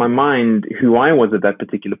the back of my mind, who I was at that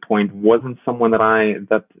particular point wasn't someone that I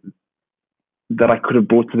could have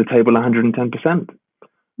brought to the table 110%.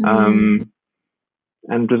 Mm-hmm.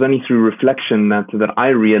 And it was only through reflection that I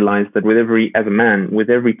realized that as a man,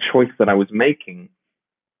 with every choice that I was making,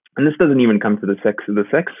 and this doesn't even come to the sex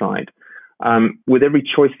side, with every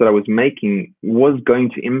choice that I was making was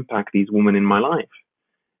going to impact these women in my life.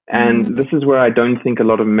 And this is where I don't think a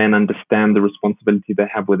lot of men understand the responsibility they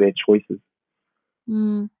have with their choices.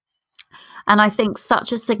 Mm. And I think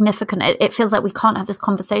such a significant, it feels like we can't have this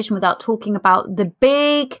conversation without talking about the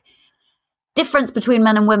big difference between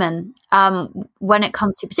men and women when it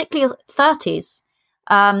comes to particularly 30s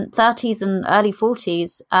and early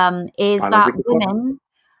 40s, is that women,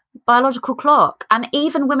 biological clock, and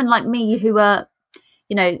even women like me who are,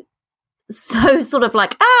 so sort of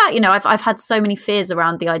like, I've had so many fears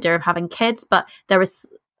around the idea of having kids, but there is,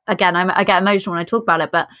 again, I get emotional when I talk about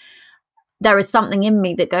it, but there is something in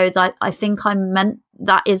me that goes, I think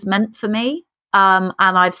that is meant for me. And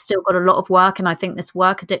I've still got a lot of work, and I think this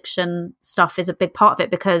work addiction stuff is a big part of it,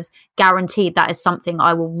 because guaranteed that is something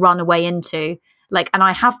I will run away into, and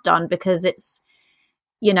I have done, because it's,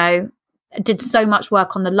 did so much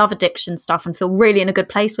work on the love addiction stuff and feel really in a good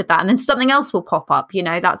place with that. And then something else will pop up,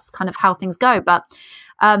 that's kind of how things go. But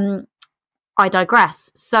I digress.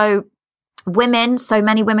 So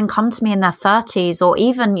many women come to me in their 30s or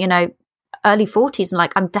even, early 40s, and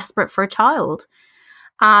I'm desperate for a child.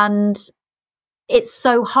 And it's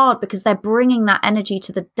so hard because they're bringing that energy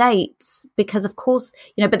to the dates, because of course,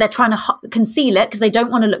 but they're trying to conceal it because they don't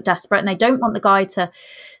want to look desperate and they don't want the guy to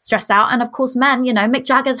stress out. And of course, men, Mick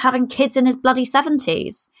Jagger's having kids in his bloody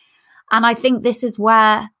 70s. And I think this is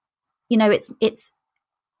where, it's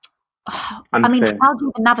I mean, how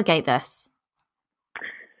do you navigate this?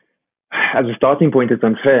 As a starting point, it's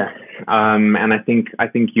unfair. And I think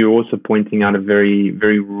you're also pointing out a very,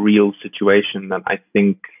 very real situation that I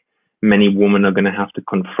think many women are going to have to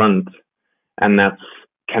confront, and that's,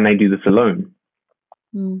 can I do this alone?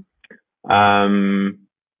 The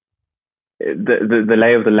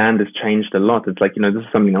lay of the land has changed a lot. It's like, this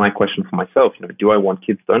is something I question for myself. Do I want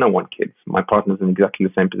kids? Don't I want kids? My partner's in exactly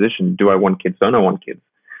the same position. Do I want kids? Don't I want kids?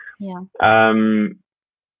 Yeah.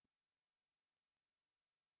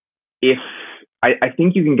 I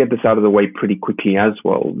think you can get this out of the way pretty quickly as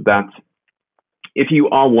well, that if you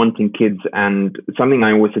are wanting kids, and something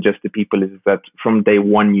I always suggest to people is that from day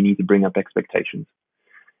one, you need to bring up expectations,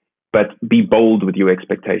 but be bold with your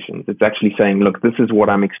expectations. It's actually saying, look, this is what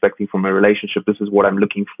I'm expecting from a relationship. This is what I'm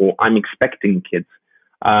looking for. I'm expecting kids.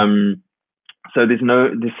 So there's no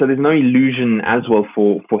illusion as well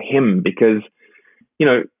for him, because, you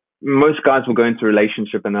know, most guys will go into a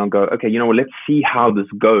relationship and they'll go, okay, you know what, let's see how this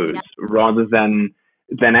goes, rather than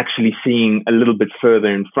actually seeing a little bit further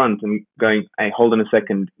in front and going, hey, hold on a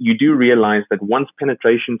second. You do realize that once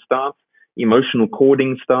penetration starts, emotional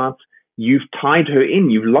courting starts, you've tied her in,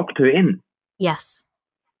 you've locked her in. Yes.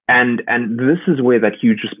 And this is where that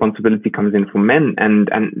huge responsibility comes in for men. And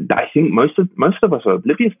I think most of us are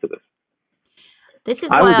oblivious to this.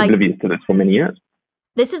 I was oblivious to this for many years.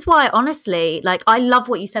 This is why, honestly, like, I love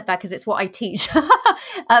what you said there, because it's what I teach.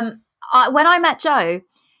 When I met Joe,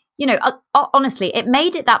 you know, honestly, it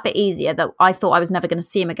made it that bit easier that I thought I was never going to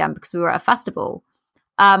see him again because we were at a festival.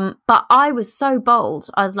 But I was so bold.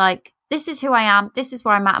 I was like, this is who I am. This is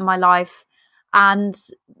where I'm at in my life. And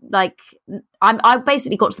like, I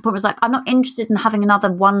basically got to the point where I was like, I'm not interested in having another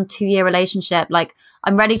 1-2 year relationship. Like,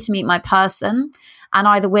 I'm ready to meet my person, and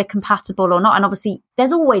either we're compatible or not. And obviously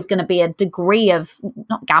there's always going to be a degree of,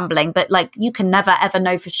 not gambling, but like, you can never ever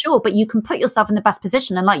know for sure, but you can put yourself in the best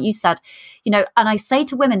position. And like you said, you know, and I say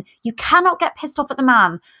to women, you cannot get pissed off at the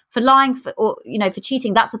man for lying, or, you know, for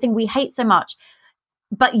cheating. That's the thing we hate so much.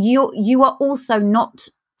 But you are also not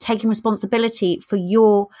taking responsibility for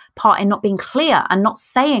your part in not being clear and not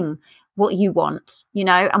saying what you want, you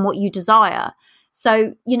know, and what you desire.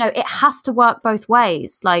 So, you know, it has to work both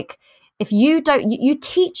ways. Like, if you don't, you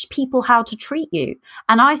teach people how to treat you.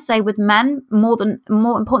 And I say with men, more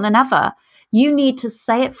important than ever, you need to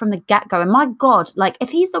say it from the get-go. And my God, like, if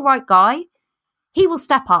he's the right guy, he will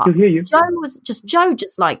step up. Joe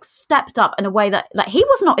just like stepped up in a way that, like, he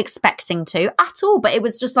was not expecting to at all. But it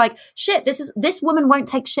was just like, shit, this woman won't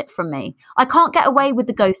take shit from me. I can't get away with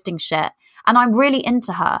the ghosting shit. And I'm really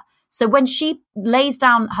into her. So when she lays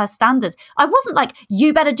down her standards, I wasn't like,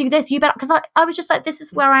 you better do this, you better, because I was just like, this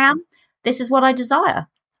is where I am. This is what I desire.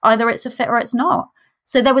 Either it's a fit or it's not.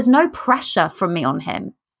 So there was no pressure from me on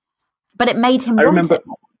him, but it made him want it.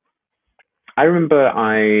 I remember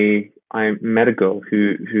I met a girl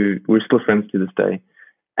who we're still friends to this day,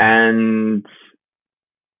 and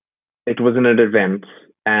it was in an event,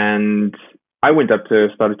 and I went up to her,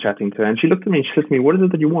 started chatting to her, and she looked at me and she said to me, "What is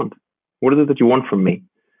it that you want? What is it that you want from me?"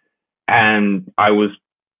 And I was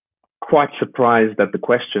quite surprised at the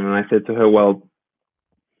question, and I said to her, "Well,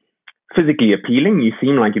 physically appealing. You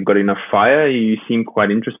seem like you've got enough fire. You seem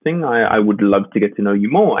quite interesting. I would love to get to know you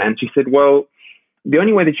more." And she said, "Well, the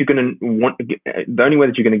only way that you're going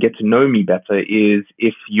to get to know me better is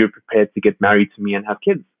if you're prepared to get married to me and have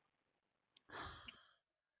kids."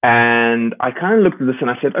 And I kind of looked at this and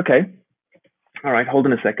I said, "Okay, all right, hold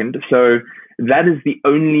on a second. So that is the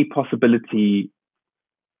only possibility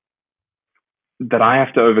that I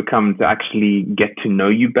have to overcome to actually get to know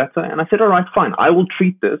you better?" And I said, "All right, fine. I will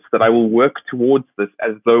treat this, that I will work towards this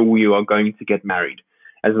as though we are going to get married,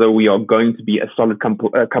 as though we are going to be a solid couple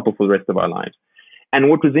for the rest of our lives." And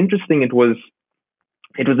what was interesting, it was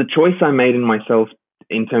a choice I made in myself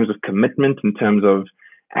in terms of commitment, in terms of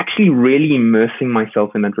actually really immersing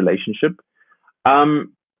myself in that relationship.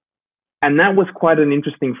 And that was quite an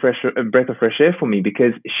interesting breath of fresh air for me,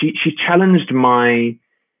 because she challenged my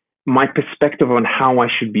perspective on how I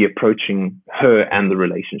should be approaching her and the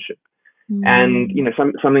relationship. Mm. And, you know,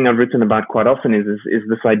 something I've written about quite often is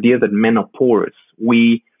this idea that men are porous.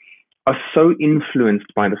 We are so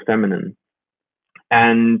influenced by the feminine.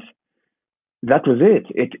 And that was it.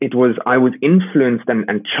 It was, I was influenced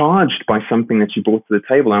and charged by something that she brought to the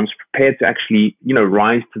table. I was prepared to actually, you know,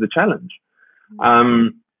 rise to the challenge.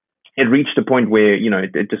 Mm. It reached a point where, you know,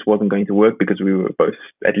 it just wasn't going to work, because we were both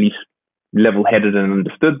at least level-headed and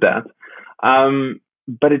understood that.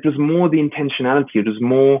 But it was more the intentionality. It was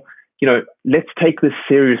more, you know, let's take this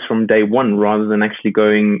serious from day one, rather than actually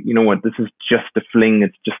going, you know what, this is just a fling.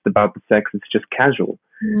 It's just about the sex. It's just casual.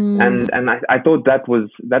 Mm. And I thought that was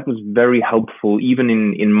very helpful, even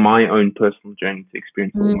in my own personal journey, to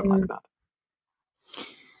experience a woman like that.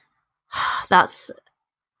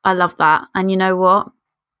 I love that. And you know what?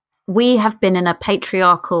 We have been in a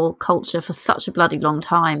patriarchal culture for such a bloody long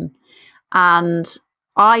time. And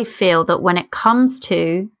I feel that when it comes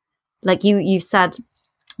to, like you've said,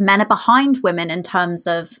 men are behind women in terms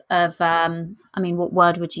of I mean, what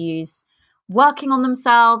word would you use? Working on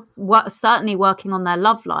themselves, certainly working on their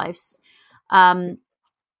love lives.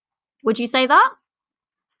 Would you say that?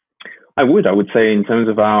 I would say, in terms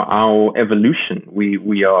of our evolution,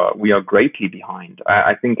 we are greatly behind.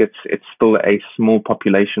 I think it's still a small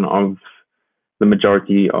population of the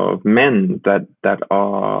majority of men that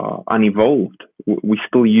are unevolved. We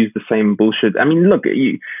still use the same bullshit. I mean, look,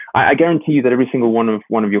 I guarantee you that every single one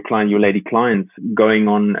of your lady clients going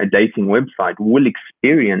on a dating website will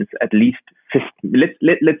experience at least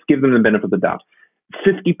let's give them the benefit of the doubt.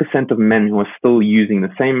 50% of men who are still using the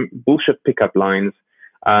same bullshit pickup lines,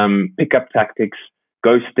 pickup tactics,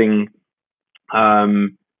 ghosting,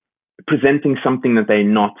 presenting something that they're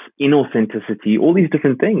not, inauthenticity, all these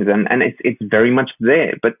different things, and it's very much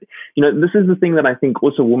there. But this is the thing that I think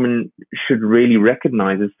also women should really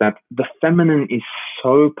recognize, is that the feminine is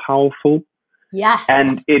so powerful. Yes,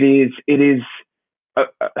 and it is.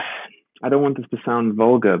 I don't want this to sound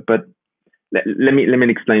vulgar, but let me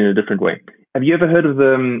explain it a different way. Have you ever heard of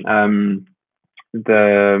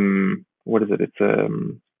the what is it? It's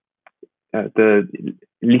the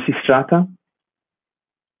Lysistrata.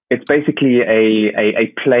 It's basically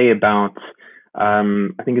a play about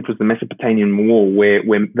I think it was the Mesopotamian War, where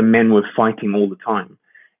the men were fighting all the time,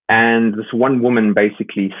 and this one woman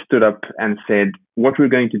basically stood up and said, "What we're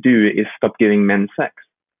going to do is stop giving men sex,"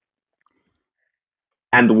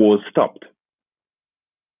 and the war stopped.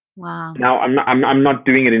 Wow. Now, I'm not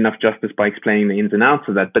doing it enough justice by explaining the ins and outs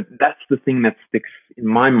of that, but that's the thing that sticks in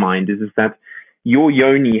my mind, is that your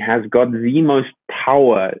yoni has got the most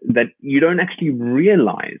power that you don't actually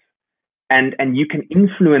realize. And you can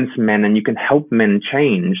influence men, and you can help men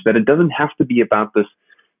change, that it doesn't have to be about this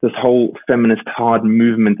whole feminist hard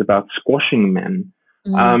movement about squashing men.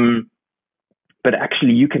 But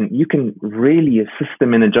actually you can really assist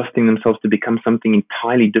them in adjusting themselves to become something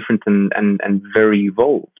entirely different and very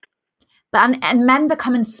evolved. But and men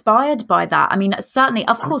become inspired by that. I mean, certainly,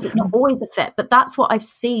 of course, it's not always a fit, but that's what I've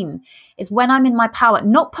seen, is when I'm in my power,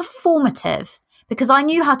 not performative, because I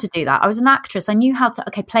knew how to do that. I was an actress. I knew how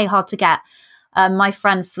to, play hard to get. My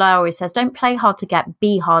friend Fleur always says, don't play hard to get,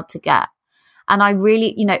 be hard to get. And I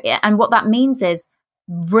really, and what that means is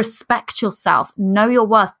respect yourself, know your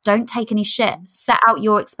worth, don't take any shit, set out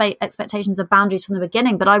your expectations of boundaries from the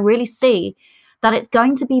beginning. But I really see that it's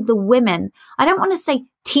going to be the women. I don't want to say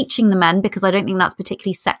teaching the men, because I don't think that's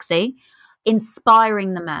particularly sexy.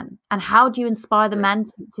 Inspiring the men. And how do you inspire the men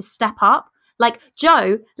to step up? Like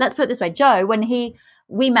Joe, let's put it this way. Joe, when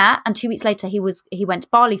we met, and 2 weeks later he went to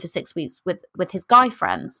Bali for 6 weeks with his guy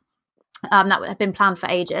friends. That had been planned for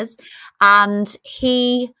ages. And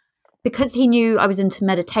because he knew I was into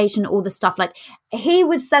meditation, all the stuff, like he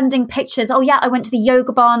was sending pictures. Oh yeah, I went to the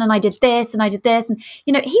yoga barn and I did this and I did this. And,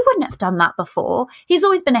 he wouldn't have done that before. He's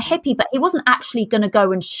always been a hippie, but he wasn't actually going to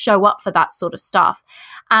go and show up for that sort of stuff.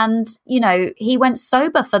 And, he went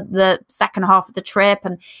sober for the second half of the trip,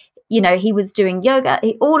 and, he was doing yoga,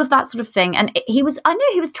 all of that sort of thing. And I knew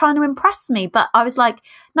he was trying to impress me, but I was like,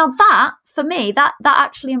 now that for me, that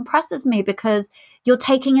actually impresses me, because you're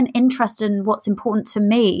taking an interest in what's important to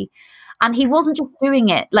me. And he wasn't just doing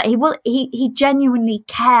it. Like he genuinely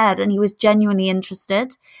cared, and he was genuinely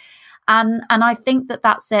interested. And I think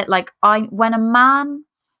that's it. Like when a man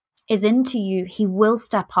is into you, he will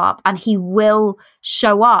step up and he will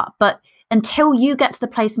show up. But until you get to the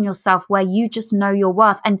place in yourself where you just know your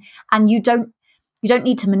worth, and you don't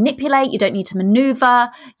need to manipulate, you don't need to maneuver,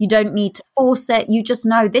 you don't need to force it. You just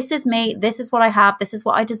know, this is me, this is what I have, this is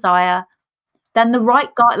what I desire. Then the right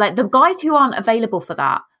guy, like the guys who aren't available for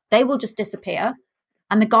that, they will just disappear,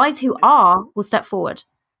 and the guys who are will step forward.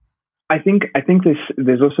 I think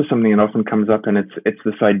there's also something that often comes up, and it's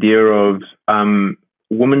this idea of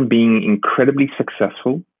women being incredibly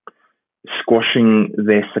successful, squashing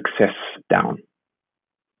their success down.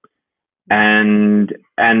 And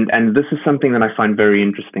this is something that I find very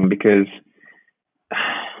interesting, because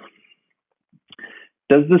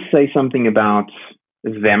does this say something about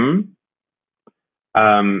them?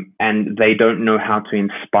 And they don't know how to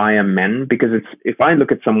inspire men? Because if I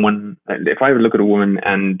look at a woman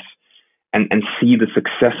and see the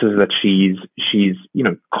successes that she's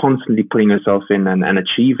constantly putting herself in and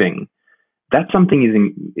achieving, that's something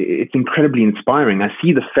it's incredibly inspiring. I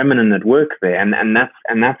see the feminine at work there, and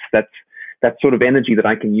that's that sort of energy that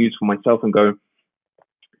I can use for myself and go,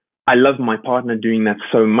 I love my partner doing that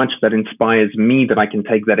so much, that inspires me, that I can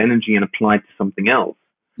take that energy and apply it to something else.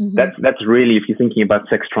 Mm-hmm. That's really, if you're thinking about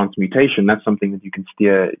sex transmutation, that's something that you can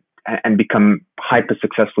steer and become hyper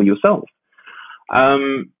successful yourself.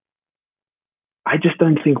 I just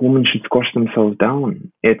don't think women should squash themselves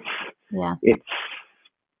down. It's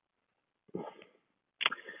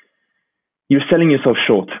you're selling yourself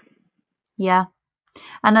short. Yeah.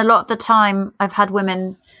 And a lot of the time I've had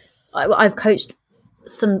women, I've coached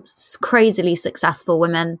some crazily successful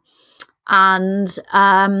women, and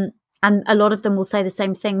a lot of them will say the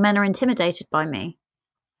same thing. Men are intimidated by me.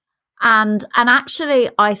 And actually,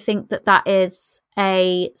 I think that is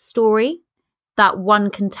a story that one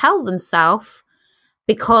can tell themselves,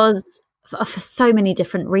 because for so many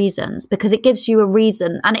different reasons, because it gives you a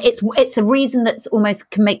reason, and it's a reason that's almost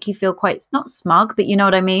can make you feel quite not smug, but you know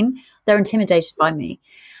what I mean. They're intimidated by me,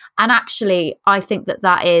 and actually, I think that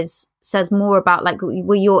says more about like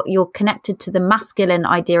you're connected to the masculine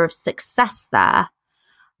idea of success there,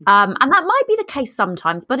 and that might be the case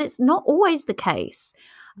sometimes, but it's not always the case.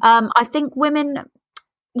 I think women.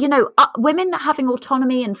 Women having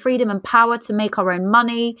autonomy and freedom and power to make our own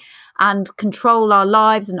money and control our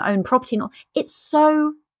lives and own property, it's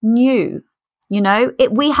so new.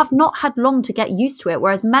 We have not had long to get used to it,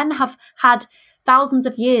 whereas men have had thousands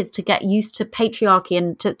of years to get used to patriarchy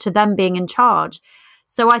and to them being in charge.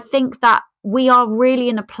 So I think that we are really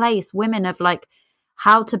in a place, women, of like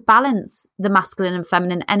how to balance the masculine and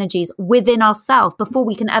feminine energies within ourselves before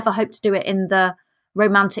we can ever hope to do it in the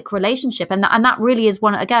romantic relationship. And that really is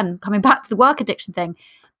one, again, coming back to the work addiction thing,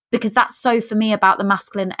 because that's so for me about the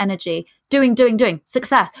masculine energy, doing,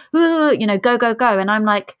 success, go. And I'm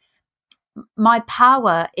like, my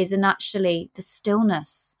power is in actually the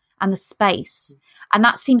stillness and the space. And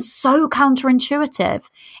that seems so counterintuitive,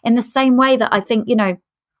 in the same way that I think,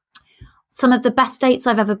 some of the best dates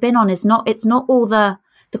I've ever been on it's not all the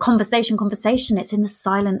conversation, it's in the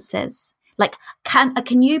silences. Like,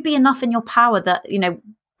 can you be enough in your power that,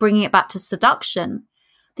 bringing it back to seduction,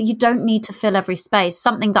 that you don't need to fill every space,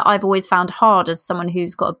 something that I've always found hard as someone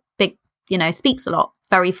who's got a big, speaks a lot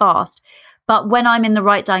very fast. But when I'm in the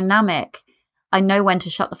right dynamic, I know when to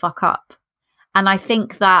shut the fuck up. And I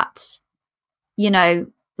think that,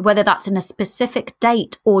 whether that's in a specific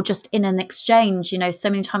date or just in an exchange, so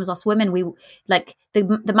many times us women, we like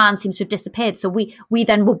the man seems to have disappeared. So we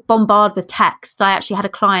then will bombard with text. I actually had a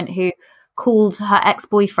client who called her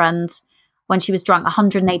ex-boyfriend when she was drunk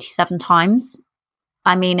 187 times.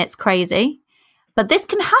 I mean, it's crazy. But this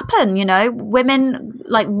can happen, women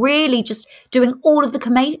like really just doing all of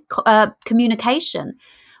the communication.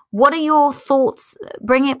 What are your thoughts,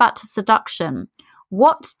 bringing it back to seduction?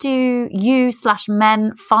 What do you /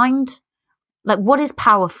 men find, like, what is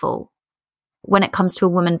powerful when it comes to a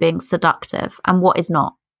woman being seductive and what is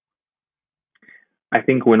not? I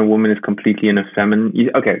think when a woman is completely in a feminine...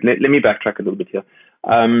 Okay, let me backtrack a little bit here.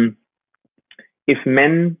 If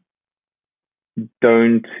men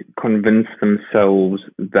don't convince themselves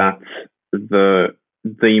that the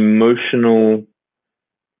emotional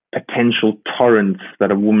potential torrents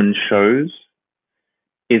that a woman shows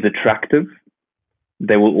is attractive,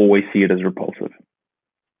 they will always see it as repulsive.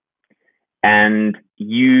 And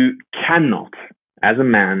you cannot, as a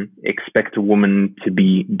man, expect a woman to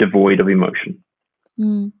be devoid of emotion.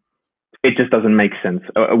 Mm. It just doesn't make sense.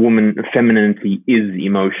 A woman, femininity is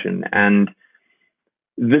emotion. And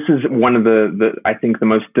this is one of the I think, the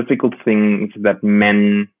most difficult things that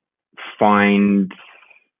men find.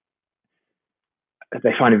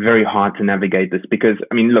 They find it very hard to navigate this because,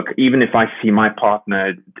 I mean, look, even if I see my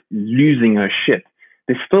partner losing her shit,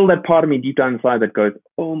 there's still that part of me deep down inside that goes,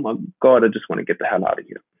 oh my God, I just want to get the hell out of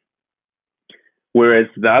here. Whereas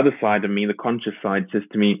the other side of me, the conscious side, says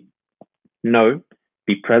to me, no,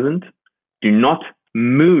 be present, do not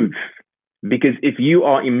move. Because if you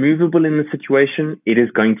are immovable in the situation, it is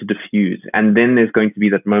going to diffuse. And then there's going to be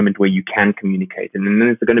that moment where you can communicate. And then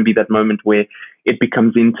there's going to be that moment where it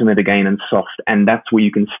becomes intimate again and soft. And that's where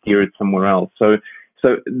you can steer it somewhere else. So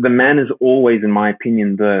the man is always, in my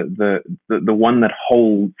opinion, the one that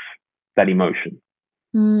holds that emotion.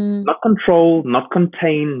 Mm. Not control, not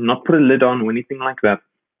contain, not put a lid on or anything like that.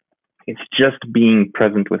 It's just being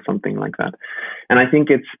present with something like that. And I think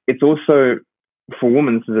it's also, for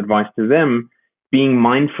women, this is advice to them, being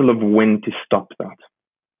mindful of when to stop that.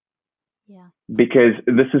 Yeah. Because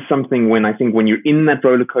this is something when you're in that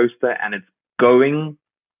roller coaster and it's going,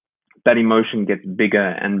 that emotion gets bigger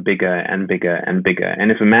and bigger and bigger and bigger. And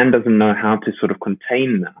if a man doesn't know how to sort of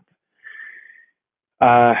contain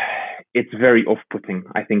that, it's very off-putting,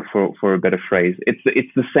 I think, for a better phrase. It's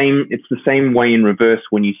the same way in reverse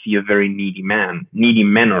when you see a very needy man. Needy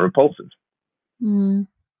men are repulsive. Mm.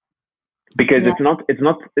 Because it's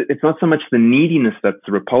not so much the neediness that's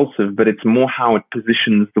repulsive, but it's more how it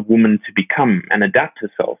positions the woman to become and adapt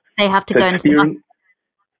herself. They have to go into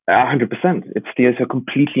 100%. It steers her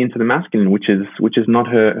completely into the masculine, which is not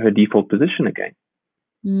her default position again.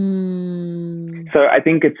 Mm. So I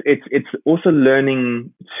think it's also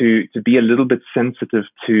learning to be a little bit sensitive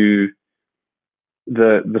to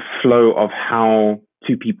the flow of how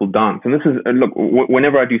two people dance. And this is, look,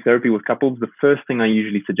 whenever I do therapy with couples, the first thing I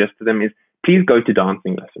usually suggest to them is, please go to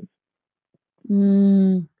dancing lessons.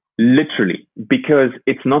 Mm. Literally, because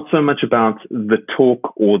it's not so much about the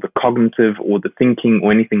talk or the cognitive or the thinking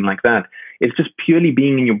or anything like that. It's just purely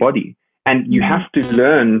being in your body And you have to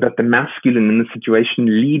learn that the masculine in the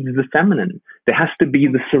situation leads the feminine. There has to be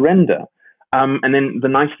the surrender. And then the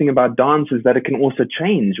nice thing about dance is that it can also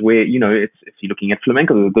change where, you know, if you're looking at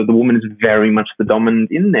flamenco, the woman is very much the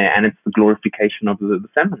dominant in there, and it's the glorification of the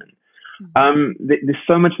feminine. There's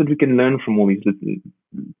so much that we can learn from all these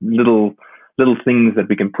little things that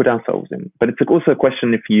we can put ourselves in. But it's also a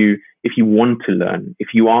question if you want to learn,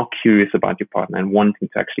 if you are curious about your partner and wanting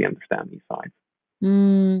to actually understand these sides.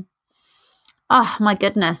 Oh my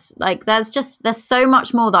goodness. Like there's so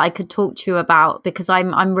much more that I could talk to you about, because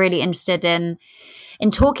I'm really interested in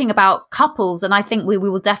talking about couples. And I think we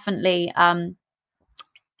will definitely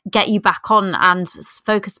get you back on and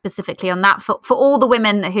focus specifically on that for all the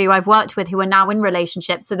women who I've worked with who are now in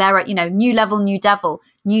relationships. So they're at, you know, new level, new devil,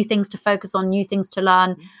 new things to focus on, new things to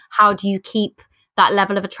learn. How do you keep that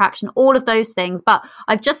level of attraction, all of those things. But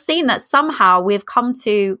I've just seen that somehow we've come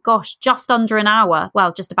to, just under an hour.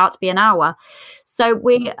 Well, just about to be an hour. So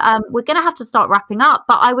we're going to have to start wrapping up.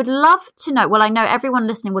 But I would love to know, well, I know everyone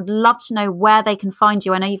listening would love to know where they can find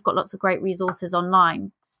you. I know you've got lots of great resources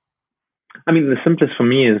online. I mean, the simplest for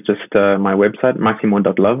me is just my website,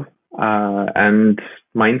 massimo.love, and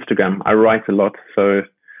my Instagram. I write a lot, so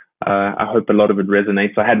I hope a lot of it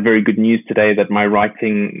resonates. I had very good news today that my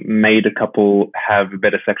writing made a couple have a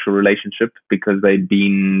better sexual relationship because they'd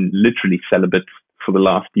been literally celibate for the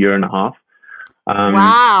last year and a half.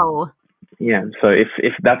 Wow. Yeah. So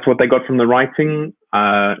if that's what they got from the writing,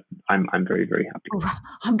 I'm very, very happy.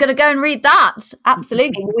 I'm going to go and read that.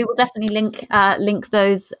 Absolutely. We will definitely link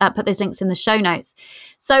those, put those links in the show notes.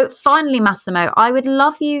 So finally, Massimo, I would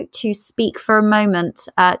love you to speak for a moment,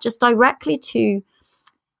 just directly to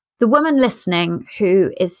the woman listening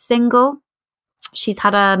who is single. She's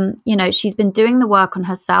had she's been doing the work on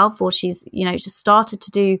herself, or she's, just started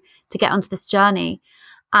to get onto this journey,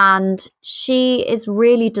 and she is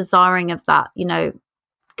really desiring of that,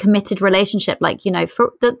 committed relationship,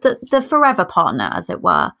 for the forever partner, as it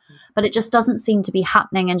were, but it just doesn't seem to be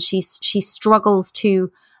happening, and she struggles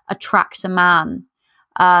to attract a man.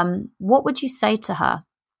 What would you say to her?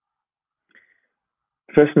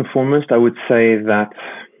 First and foremost, I would say that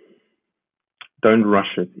don't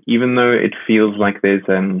rush it. Even though it feels like there's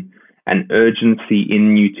an urgency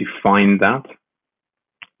in you to find that,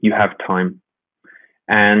 you have time.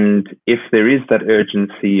 And if there is that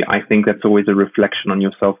urgency, I think that's always a reflection on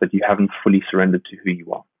yourself that you haven't fully surrendered to who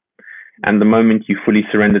you are. And the moment you fully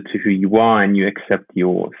surrender to who you are and you accept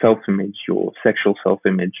your self-image, your sexual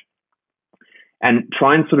self-image, and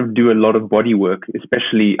try and sort of do a lot of body work,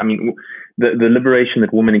 especially, the liberation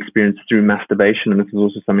that women experience through masturbation, and this is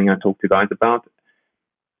also something I talk to guys about.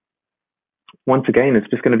 Once again, it's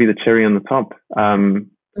just going to be the cherry on the top. And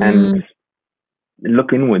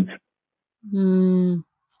look inwards.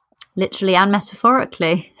 Literally and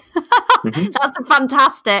metaphorically. That's a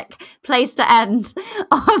fantastic place to end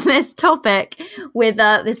on this topic with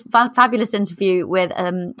this fabulous interview with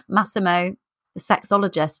Massimo, the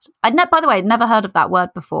sexologist. By the way, I'd never heard of that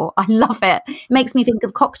word before. I love it. It makes me think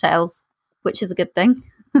of cocktails, which is a good thing.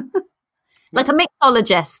 Like a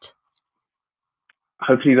mixologist.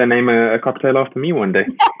 Hopefully they name a cocktail after me one day.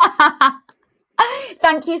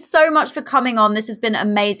 Thank you so much for coming on. This has been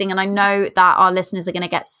amazing, and I know that our listeners are going to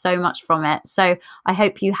get so much from it. So I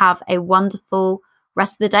hope you have a wonderful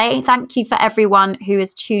rest of the day. Thank you for everyone who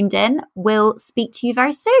is tuned in. We'll speak to you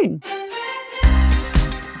very soon.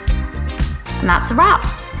 And that's a wrap.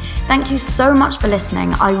 Thank you so much for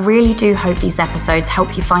listening. I really do hope these episodes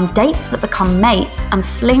help you find dates that become mates and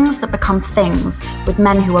flings that become things with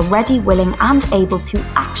men who are ready, willing, and able to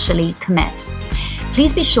actually commit.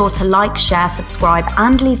 Please be sure to like, share, subscribe,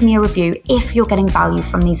 and leave me a review if you're getting value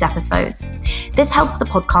from these episodes. This helps the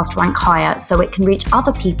podcast rank higher so it can reach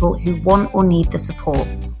other people who want or need the support.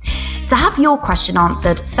 To have your question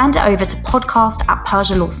answered, send it over to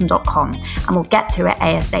podcast@persialawson.com and we'll get to it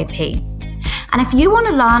ASAP. And if you want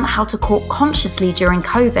to learn how to court consciously during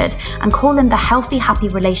COVID and call in the healthy, happy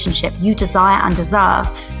relationship you desire and deserve,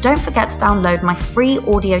 don't forget to download my free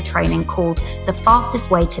audio training called The Fastest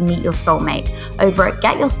Way to Meet Your Soulmate over at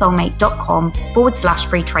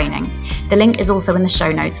getyoursoulmate.com/free training. The link is also in the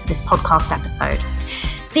show notes for this podcast episode.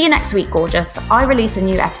 See you next week, gorgeous. I release a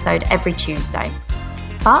new episode every Tuesday.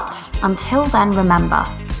 But until then, remember,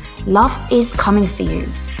 love is coming for you.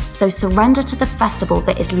 So surrender to the festival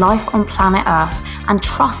that is life on planet Earth and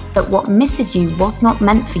trust that what misses you was not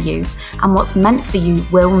meant for you, and what's meant for you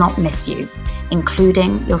will not miss you,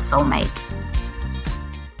 including your soulmate.